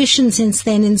revolution since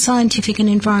then in scientific and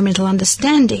environmental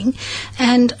understanding,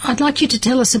 and I'd like you to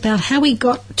tell us about how we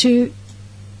got to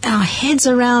our heads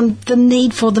around the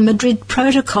need for the Madrid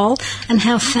Protocol and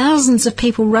how thousands of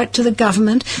people wrote to the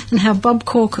government, and how Bob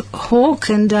Hawke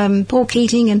and Paul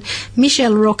Keating and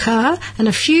Michel Rocard and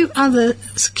a few others,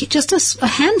 just a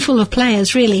handful of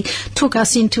players really, took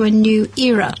us into a new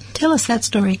era. Tell us that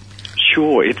story.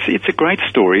 Sure, it's a great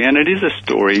story, and it is a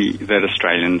story that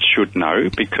Australians should know,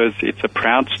 because it's a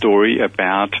proud story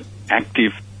about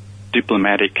active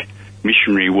diplomatic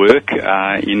missionary work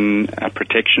in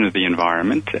protection of the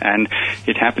environment, and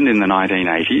it happened in the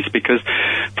 1980s, because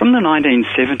from the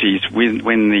 1970s,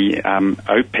 when the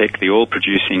OPEC, the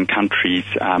oil-producing countries,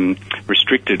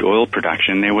 restricted oil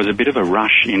production, there was a bit of a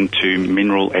rush into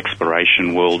mineral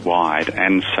exploration worldwide,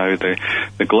 and so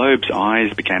the globe's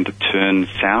eyes began to turn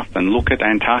south and look at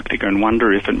Antarctica and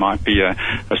wonder if it might be a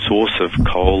source of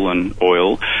coal and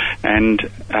oil. And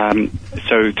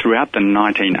so throughout the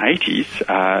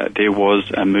 1980s, there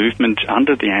was a movement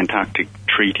under the Antarctic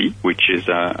Treaty, which is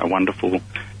a wonderful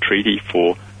treaty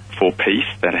for peace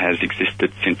that has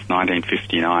existed since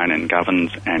 1959 and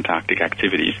governs Antarctic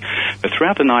activities. But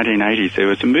throughout the 1980s, there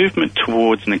was a movement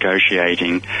towards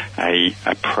negotiating a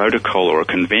protocol or a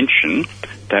convention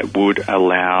that would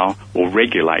allow or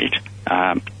regulate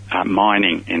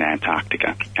mining in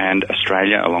Antarctica. And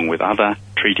Australia, along with other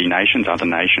treaty nations, other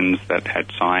nations that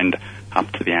had signed up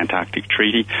to the Antarctic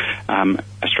Treaty,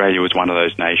 Australia was one of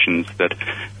those nations that,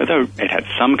 although it had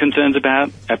some concerns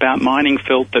about mining,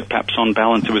 felt that perhaps on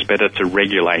balance it was better to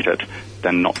regulate it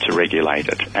than not to regulate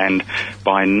it. And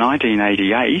by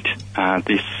 1988,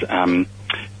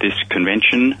 this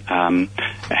convention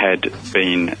had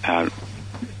been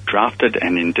drafted,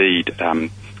 and indeed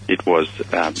it was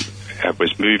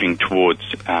moving towards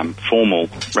formal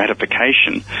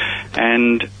ratification.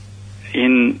 And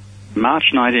in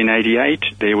March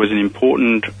 1988, there was an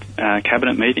important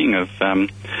cabinet meeting of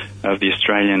the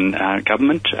Australian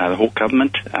government, the Hawke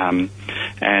government,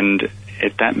 and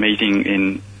at that meeting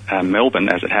in Melbourne,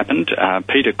 as it happened,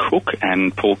 Peter Cook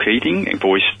and Paul Keating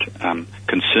voiced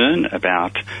concern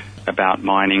about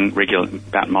mining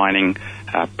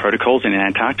protocols in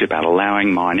Antarctica, about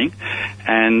allowing mining,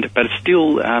 but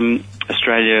still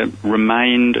Australia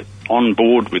remained on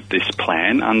board with this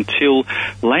plan until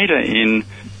later in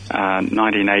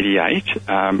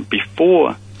 1988,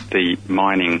 before the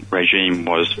mining regime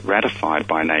was ratified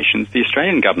by nations, the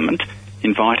Australian government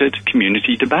invited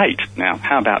community debate. Now,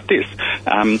 how about this?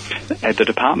 The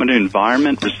Department of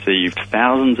Environment received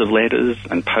thousands of letters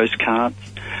and postcards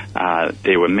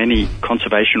There were many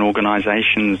conservation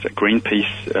organisations,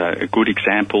 Greenpeace, a good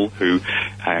example, who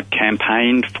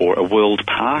campaigned for a world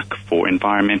park for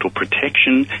environmental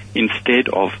protection instead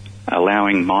of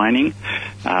allowing mining.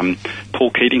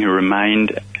 Paul Keating, who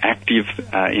remained active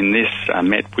in this,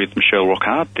 met with Michel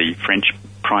Rocard, the French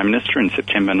Prime Minister, in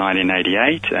September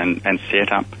 1988 and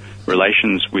set up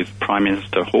relations with Prime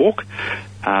Minister Hawke.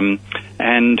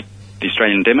 And the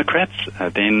Australian Democrats,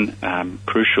 then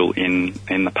crucial in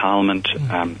the Parliament,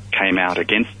 came out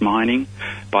against mining.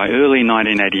 By early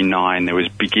 1989, there was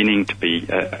beginning to be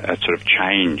a sort of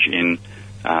change in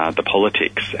the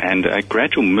politics and a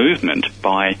gradual movement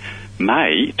by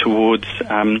May towards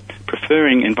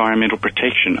preferring environmental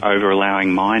protection over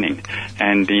allowing mining.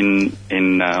 And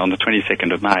on the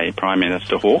 22nd of May, Prime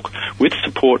Minister Hawke, with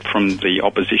support from the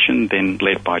opposition, then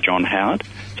led by John Howard,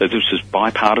 so this was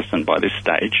bipartisan by this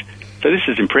stage. So this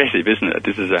is impressive, isn't it?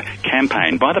 This is a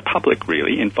campaign by the public,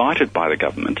 really, invited by the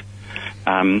government,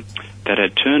 that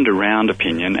had turned around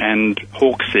opinion, and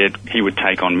Hawke said he would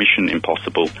take on Mission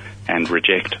Impossible and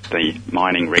reject the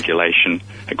mining regulation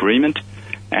agreement,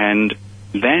 and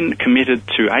then committed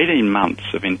to 18 months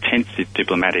of intensive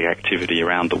diplomatic activity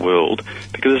around the world,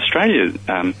 because Australia,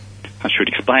 I should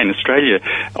explain, Australia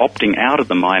opting out of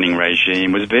the mining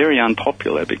regime was very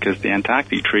unpopular because the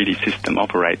Antarctic Treaty System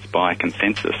operates by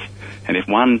consensus. And if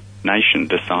one nation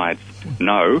decides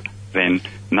no, then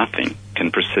nothing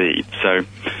can proceed. So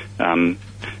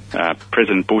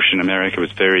President Bush in America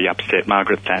was very upset,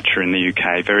 Margaret Thatcher in the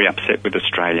UK, very upset with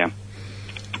Australia.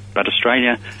 But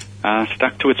Australia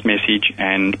stuck to its message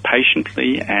and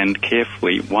patiently and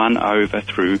carefully won over,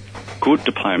 through good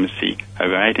diplomacy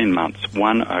over 18 months,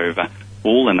 won over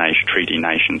all the treaty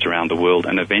nations around the world,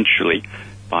 and eventually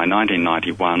by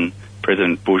 1991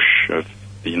 President Bush of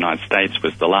the United States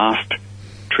was the last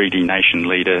treaty nation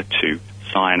leader to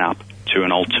sign up to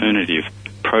an alternative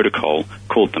protocol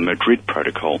called the Madrid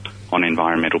Protocol on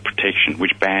Environmental Protection,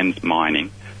 which bans mining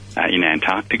in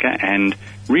Antarctica and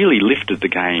really lifted the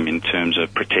game in terms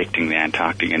of protecting the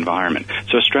Antarctic environment.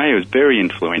 So Australia was very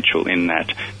influential in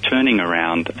that, turning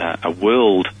around a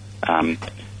world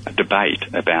debate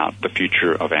about the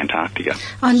future of Antarctica.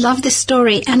 I love this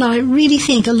story, and I really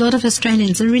think a lot of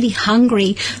Australians are really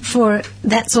hungry for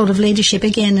that sort of leadership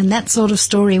again, and that sort of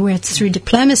story where it's through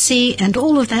diplomacy and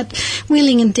all of that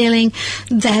wheeling and dealing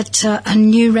that a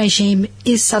new regime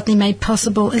is suddenly made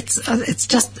possible. It's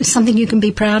just something you can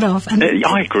be proud of. And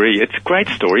I agree. It's a great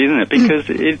story, isn't it? Because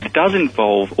it does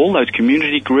involve all those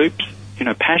community groups,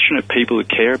 passionate people who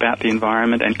care about the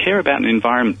environment and care about an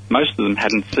environment most of them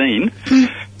hadn't seen.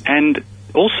 And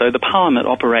also the Parliament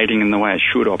operating in the way it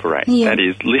should operate. Yeah. That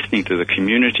is, listening to the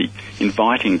community,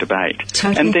 inviting debate.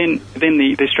 Totally. And then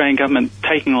the Australian government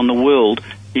taking on the world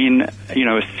in,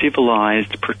 a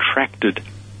civilised, protracted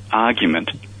argument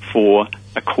for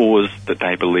a cause that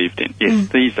they believed in. Yes,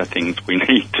 these are things we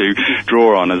need to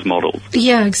draw on as models.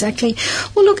 Yeah, exactly.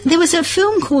 Well, look, there was a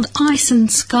film called Ice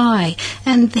and Sky,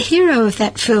 and the hero of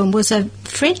that film was a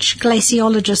French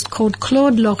glaciologist called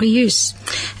Claude Lorius.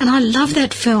 And I love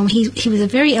that film. He was a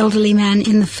very elderly man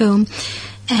in the film.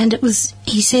 And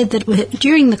he said that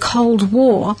during the Cold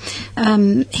War,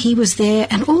 he was there,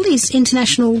 and all these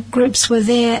international groups were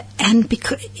there, and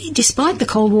despite the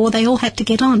Cold War, they all had to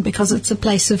get on because it's a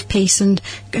place of peace and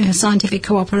scientific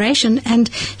cooperation. And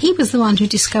he was the one who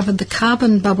discovered the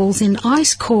carbon bubbles in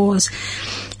ice cores,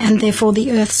 and therefore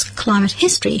the Earth's climate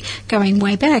history going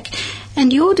way back.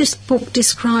 And your book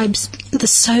describes the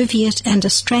Soviet and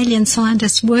Australian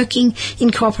scientists working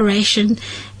in cooperation,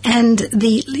 and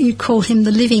you call him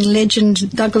the living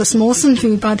legend, Douglas Mawson,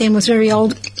 who by then was very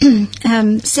old,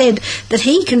 said that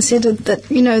he considered that,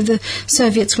 the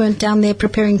Soviets weren't down there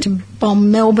preparing to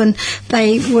bomb Melbourne.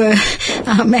 They were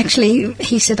actually,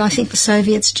 he said, I think the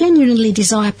Soviets genuinely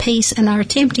desire peace and are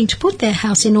attempting to put their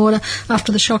house in order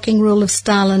after the shocking rule of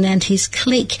Stalin and his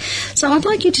clique. So I'd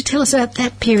like you to tell us about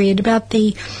that period, about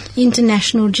the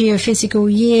International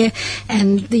Geophysical Year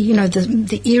and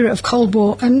the era of Cold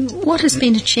War, and what has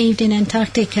been achieved in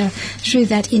Antarctica through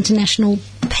that international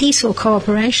peaceful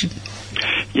cooperation.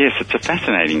 Yes, it's a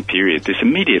fascinating period, this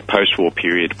immediate post-war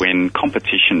period when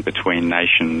competition between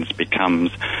nations becomes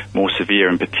more severe,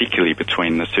 and particularly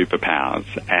between the superpowers.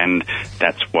 And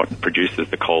that's what produces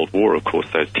the Cold War, of course,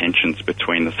 those tensions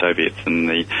between the Soviets and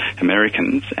the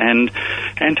Americans. And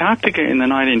Antarctica in the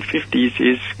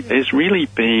 1950s is really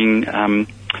being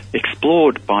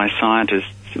explored by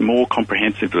scientists more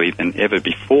comprehensively than ever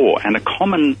before, and a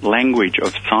common language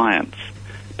of science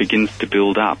begins to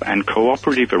build up, and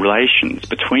cooperative relations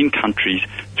between countries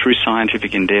through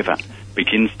scientific endeavour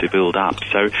begins to build up.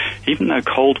 So even though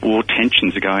Cold War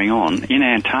tensions are going on in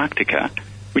Antarctica,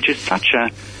 which is such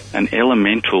an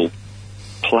elemental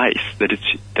place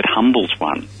that humbles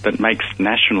one, that makes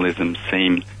nationalism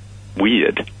seem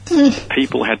weird,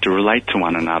 people had to relate to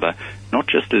one another, not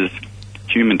just as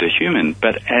human to human,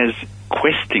 but as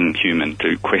questing human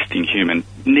to questing human,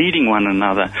 needing one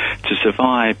another to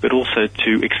survive, but also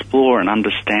to explore and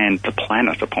understand the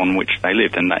planet upon which they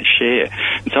lived and they share.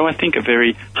 And so I think a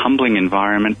very humbling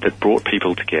environment that brought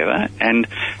people together, and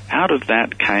out of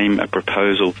that came a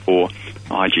proposal for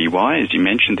IGY, as you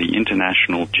mentioned, the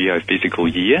International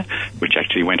Geophysical Year, which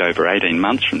actually went over 18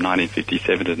 months from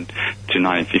 1957 to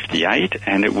 1958,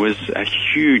 and it was a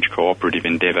huge cooperative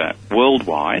endeavour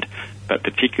worldwide, but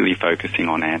particularly focusing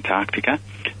on Antarctica.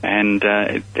 And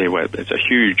there's a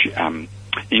huge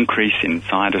increase in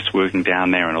scientists working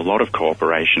down there, and a lot of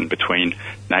cooperation between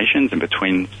nations and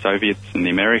between Soviets and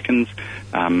the Americans.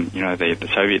 The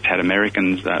Soviets had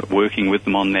Americans working with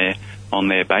them on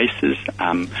their bases.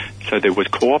 So there was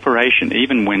cooperation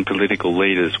even when political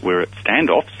leaders were at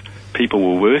standoffs. People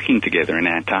were working together in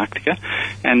Antarctica.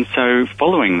 And so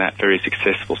following that very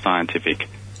successful scientific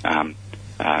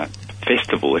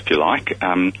festival, if you like,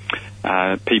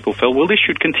 people felt, well, this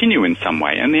should continue in some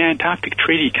way. And the Antarctic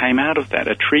Treaty came out of that,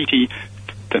 a treaty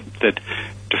that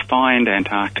defined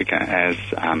Antarctica as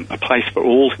a place for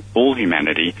all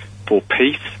humanity, for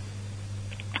peace.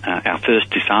 Our first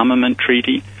disarmament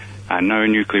treaty, no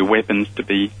nuclear weapons to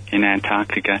be in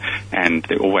Antarctica, and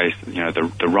always,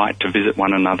 the right to visit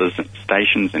one another's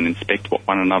stations and inspect what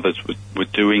one another's were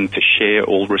doing, to share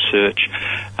all research.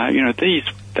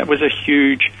 That was a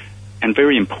huge and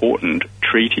very important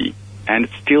treaty, and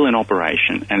it's still in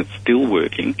operation, and it's still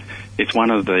working. It's one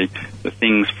of the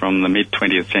things from the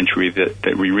mid-20th century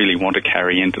that we really want to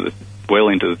carry into the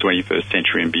 21st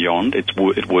century and beyond. It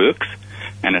works,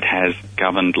 and it has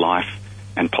governed life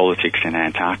and politics in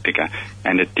Antarctica,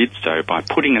 and it did so by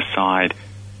putting aside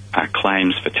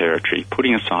claims for territory,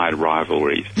 putting aside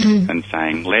rivalries, and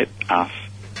saying, let us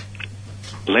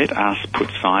put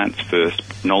science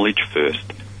first, knowledge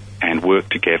first, and work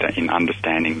together in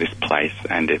understanding this place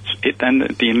and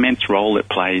the immense role it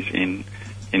plays in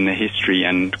the history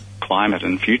and climate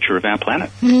and future of our planet.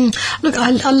 Look,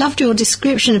 I loved your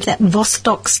description of that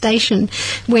Vostok station,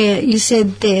 where you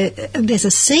said there's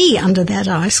a sea under that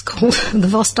ice called the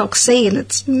Vostok Sea, and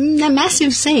it's a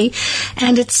massive sea,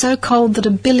 and it's so cold that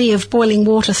a billy of boiling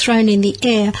water thrown in the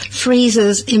air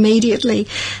freezes immediately.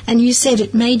 And you said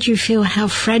it made you feel how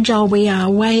fragile we are,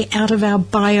 way out of our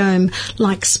biome,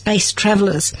 like space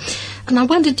travellers. And I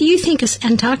wonder, do you think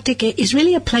Antarctica is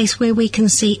really a place where we can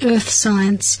see Earth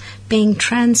science being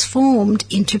transformed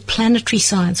into planetary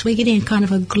science? We're getting kind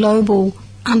of a global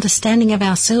understanding of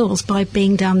ourselves by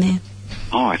being down there.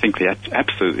 Oh, I think that's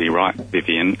absolutely right,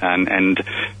 Vivian. And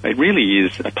it really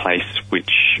is a place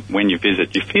which, when you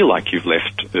visit, you feel like you've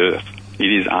left Earth. It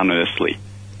is unearthly,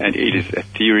 and it is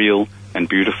ethereal and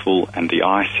beautiful, and the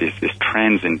ice is this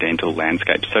transcendental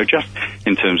landscape. So just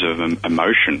in terms of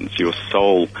emotions, your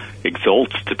soul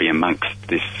exalts to be amongst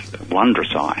this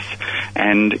wondrous ice,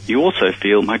 and you also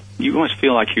feel like you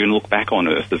can look back on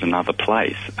Earth as another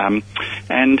place.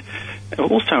 And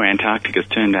also, Antarctica's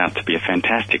turned out to be a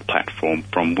fantastic platform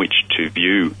from which to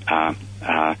view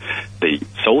the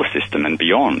solar system and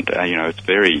beyond. It's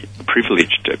very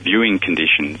privileged viewing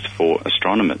conditions for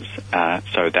astronomers.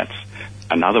 So that's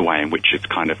another way in which it's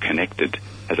kind of connected,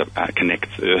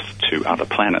 connects Earth to other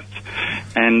planets.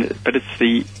 But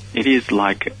it is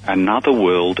like another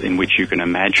world in which you can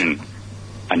imagine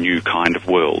a new kind of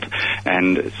world.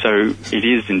 And so it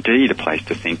is indeed a place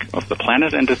to think of the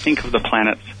planet, and to think of the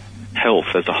planet's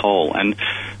health as a whole. And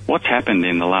what's happened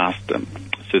in the last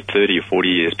 30 or 40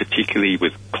 years, particularly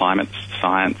with climate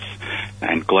science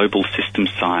and global system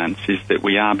science, is that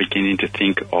we are beginning to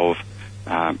think of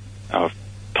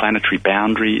planetary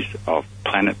boundaries, of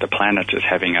the planet as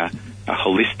having a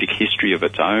holistic history of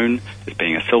its own, as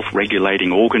being a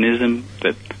self-regulating organism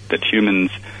that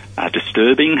humans are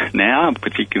disturbing now,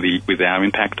 particularly with our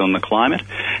impact on the climate,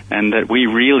 and that we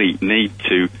really need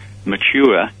to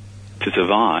mature to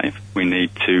survive. We need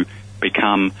to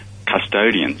become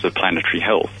custodians of planetary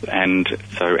health, and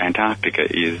so Antarctica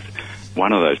is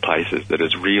one of those places that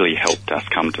has really helped us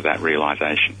come to that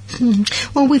realisation.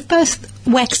 Well, we've both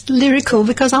waxed lyrical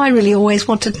because I really always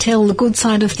want to tell the good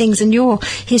side of things, and your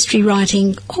history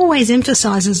writing always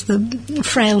emphasises the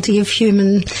frailty of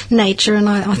human nature, and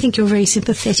I think you're very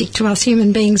sympathetic to us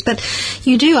human beings. But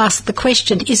you do ask the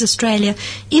question, is Australia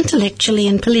intellectually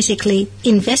and politically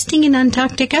investing in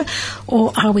Antarctica,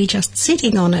 or are we just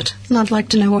sitting on it? And I'd like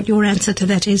to know what your answer to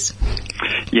that is.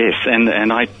 Yes,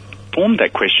 and I formed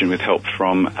that question with help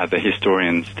from the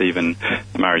historian Stephen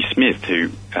Murray Smith,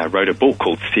 who wrote a book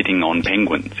called Sitting on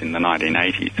Penguins in the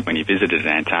 1980s when he visited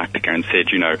Antarctica and said,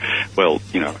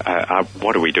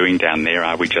 what are we doing down there?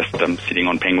 Are we just sitting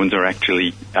on penguins, or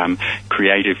actually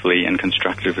creatively and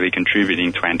constructively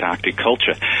contributing to Antarctic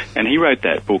culture? And he wrote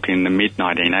that book in the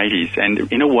mid-1980s,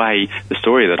 and in a way, the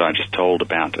story that I just told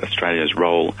about Australia's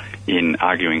role in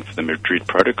arguing for the Madrid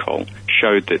Protocol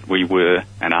showed that we were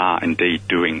and are indeed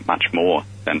doing much more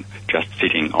than just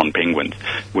sitting on penguins.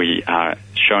 We are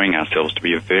showing ourselves to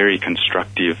be a very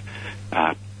constructive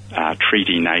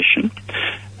treaty nation,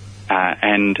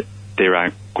 and there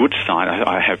are good scientists.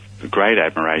 I have great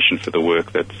admiration for the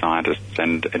work that scientists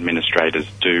and administrators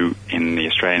do in the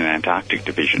Australian Antarctic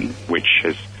Division, which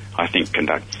I think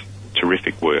conducts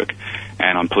terrific work,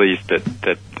 and I'm pleased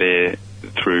that they're,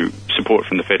 through support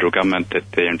from the federal government, that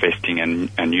they're investing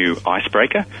in a new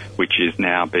icebreaker, which is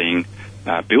now being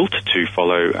built to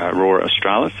follow Aurora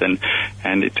Australis, and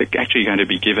it's actually going to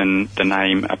be given the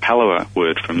name, a Palawa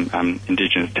word from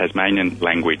Indigenous Tasmanian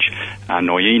language,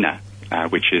 Noyina,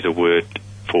 which is a word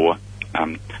for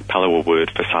Palawa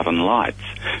word for Southern Lights.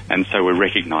 And so we're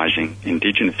recognising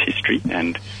Indigenous history,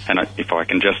 and if I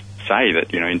can just say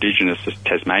that, Indigenous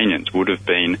Tasmanians would have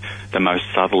been the most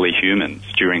southerly humans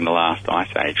during the last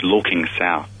ice age, looking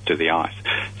south to the ice.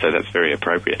 So that's very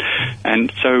appropriate.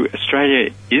 And so Australia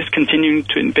is continuing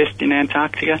to invest in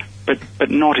Antarctica,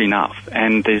 but not enough.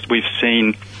 And we've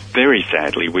seen, very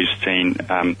sadly,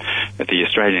 the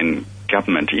Australian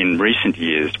government in recent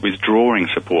years withdrawing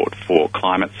support for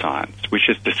climate science, which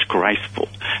is disgraceful.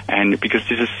 And because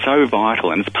this is so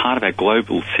vital, and it's part of our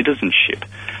global citizenship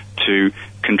to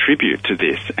contribute to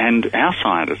this. And our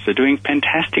scientists are doing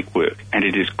fantastic work, and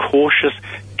it is cautious,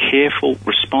 careful,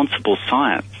 responsible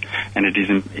science. And it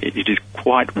is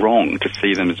quite wrong to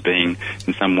see them as being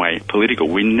in some way political.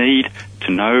 We need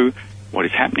to know what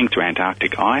is happening to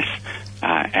Antarctic ice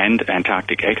and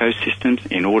Antarctic ecosystems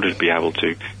in order to be able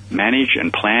to manage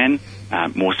and plan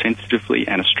more sensitively,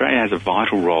 and Australia has a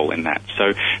vital role in that.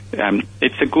 So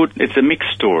it's a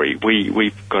mixed story.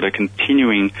 We've got a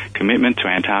continuing commitment to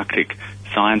Antarctic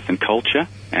science and culture,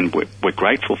 and we're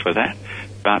grateful for that,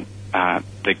 but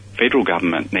the federal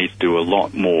government needs to do a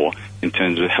lot more in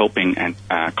terms of helping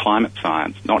climate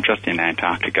science, not just in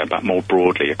Antarctica, but more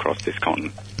broadly across this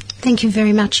continent. Thank you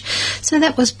very much. So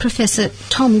that was Professor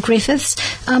Tom Griffiths.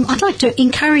 I'd like to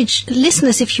encourage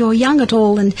listeners, if you're young at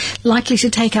all and likely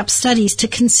to take up studies, to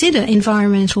consider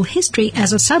environmental history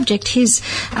as a subject. He is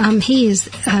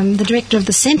the director of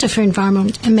the Centre for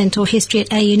Environmental History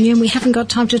at ANU, and we haven't got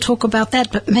time to talk about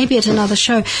that, but maybe at another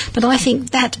show. But I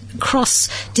think that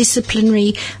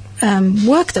cross-disciplinary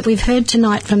work that we've heard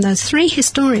tonight from those three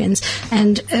historians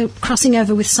and crossing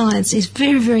over with science is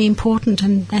very, very important,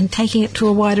 and taking it to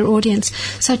a wider audience.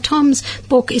 So Tom's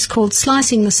book is called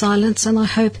Slicing the Silence, and I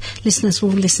hope listeners will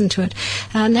listen to it.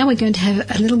 Now we're going to have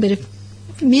a little bit of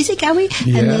music, are we?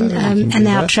 Yeah, and then an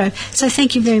outro. So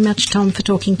thank you very much, Tom, for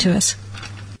talking to us.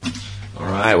 All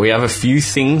right, we have a few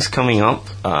things coming up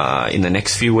in the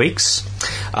next few weeks.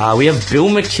 We have Bill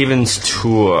McKibben's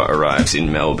tour arrives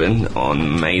in Melbourne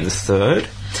on May the 3rd.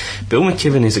 Bill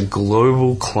McKibben is a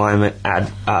global climate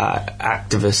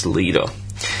activist leader.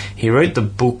 He wrote the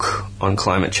book on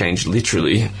climate change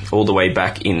literally all the way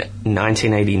back in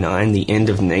 1989, The End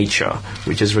of Nature,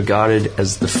 which is regarded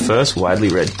as the first widely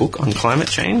read book on climate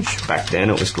change. Back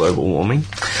then it was global warming.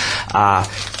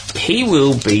 He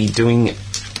will be doing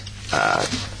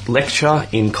lecture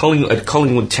at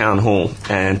Collingwood Town Hall,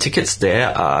 and tickets there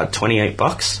are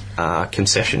 $28.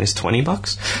 Concession is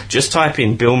 $20. Just type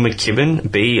in Bill McKibben,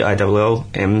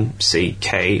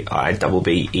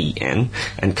 BILLMCKIBBEN,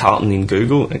 and Carlton in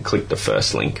Google and click the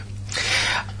first link.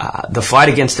 The fight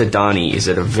against Adani is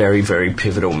at a very, very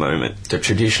pivotal moment. The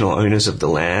traditional owners of the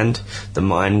land the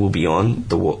mine will be on,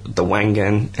 the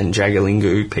Wangan and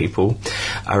Jagalingou people,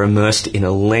 are immersed in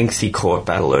a lengthy court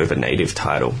battle over native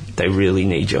title. They really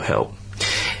need your help.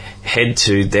 Head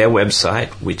to their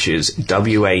website, which is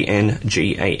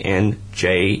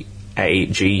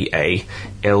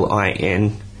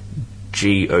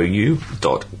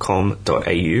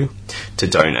wanganjagaliнгou.com.au to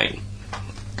donate.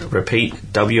 Repeat,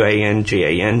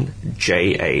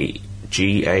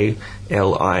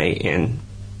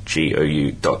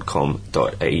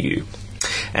 wanganjagaliнгou.com.au.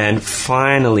 And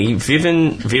finally,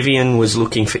 Vivian was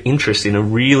looking for interest in a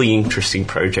really interesting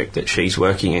project that she's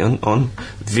working on.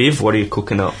 Viv, what are you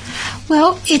cooking up?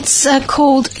 Well, it's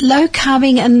called Low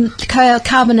Carbon and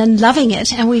Loving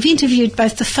It, and we've interviewed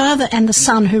both the father and the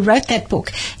son who wrote that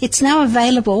book. It's now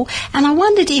available, and I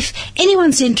wondered if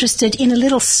anyone's interested in a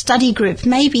little study group,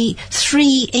 maybe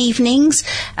 3 evenings,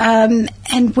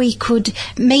 and we could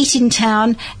meet in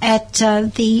town at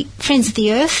the Friends of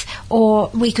the Earth, or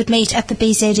we could meet at the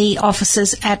BZE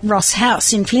offices at Ross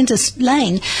House in Flinders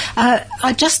Lane.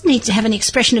 I just need to have an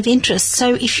expression of interest,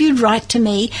 so if you'd write to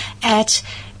me at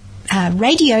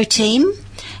radio team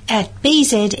at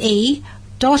bze.org.au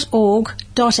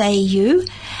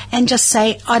and just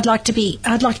say I'd like to be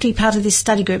part of this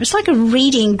study group. It's like a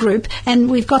reading group, and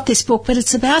we've got this book, but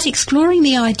it's about exploring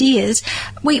the ideas.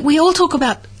 We all talk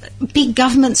about big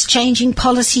governments changing,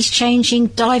 policies changing,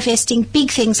 divesting,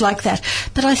 big things like that.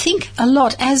 But I think a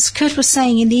lot, as Kurt was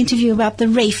saying in the interview about the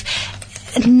reef,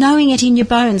 knowing it in your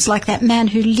bones, like that man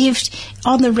who lived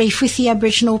on the reef with the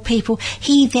Aboriginal people,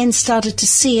 he then started to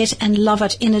see it and love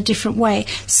it in a different way.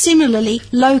 Similarly,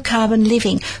 low carbon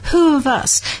living. Who of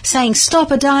us saying, stop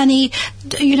Adani,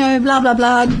 blah, blah,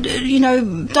 blah,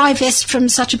 divest from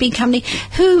such a big company?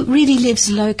 Who really lives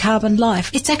a low carbon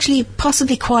life? It's actually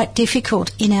possibly quite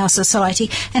difficult in our society,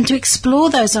 and to explore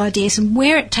those ideas and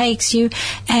where it takes you,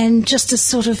 and just a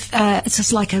sort of, it's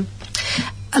just like a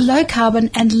low carbon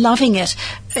and loving it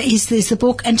is the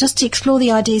book, and just to explore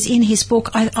the ideas in his book,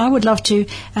 I would love to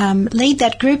lead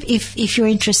that group if you're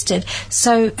interested.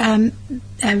 So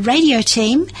radio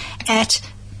team at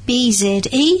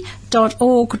bze.org.au,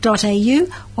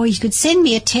 or you could send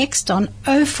me a text on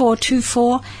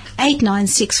 0424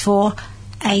 8964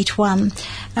 81.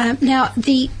 Now,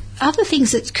 the other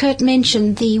things that Kurt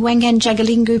mentioned, the Wangan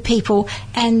Jagalingu people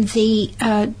and the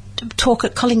talk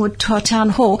at Collingwood Town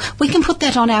Hall, we can put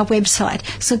that on our website.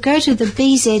 So go to the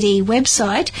BZE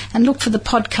website and look for the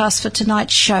podcast for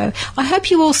tonight's show. I hope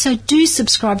you also do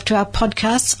subscribe to our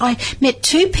podcasts. I met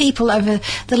 2 people over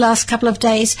the last couple of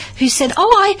days who said,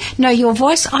 I know your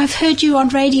voice, I've heard you on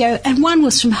radio, and one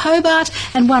was from Hobart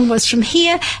and one was from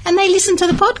here, and they listen to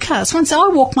the podcast. Once I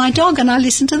walk my dog and I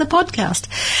listen to the podcast.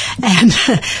 And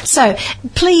so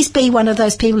please be one of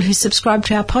those people who subscribe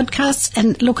to our podcasts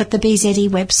and look at the BZE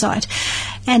website.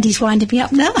 Andy's winding me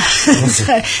up now.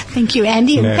 So thank you,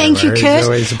 Andy. No Thank you, worries. Kurt.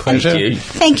 Always a pleasure.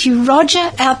 Thank you, Roger,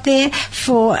 out there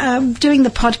for doing the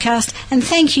podcast. And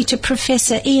thank you to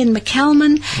Professor Ian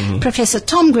McCalman, Professor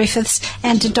Tom Griffiths,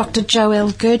 and to Dr.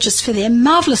 Joelle Gurgis for their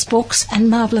marvellous books and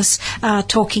marvellous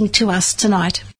talking to us tonight.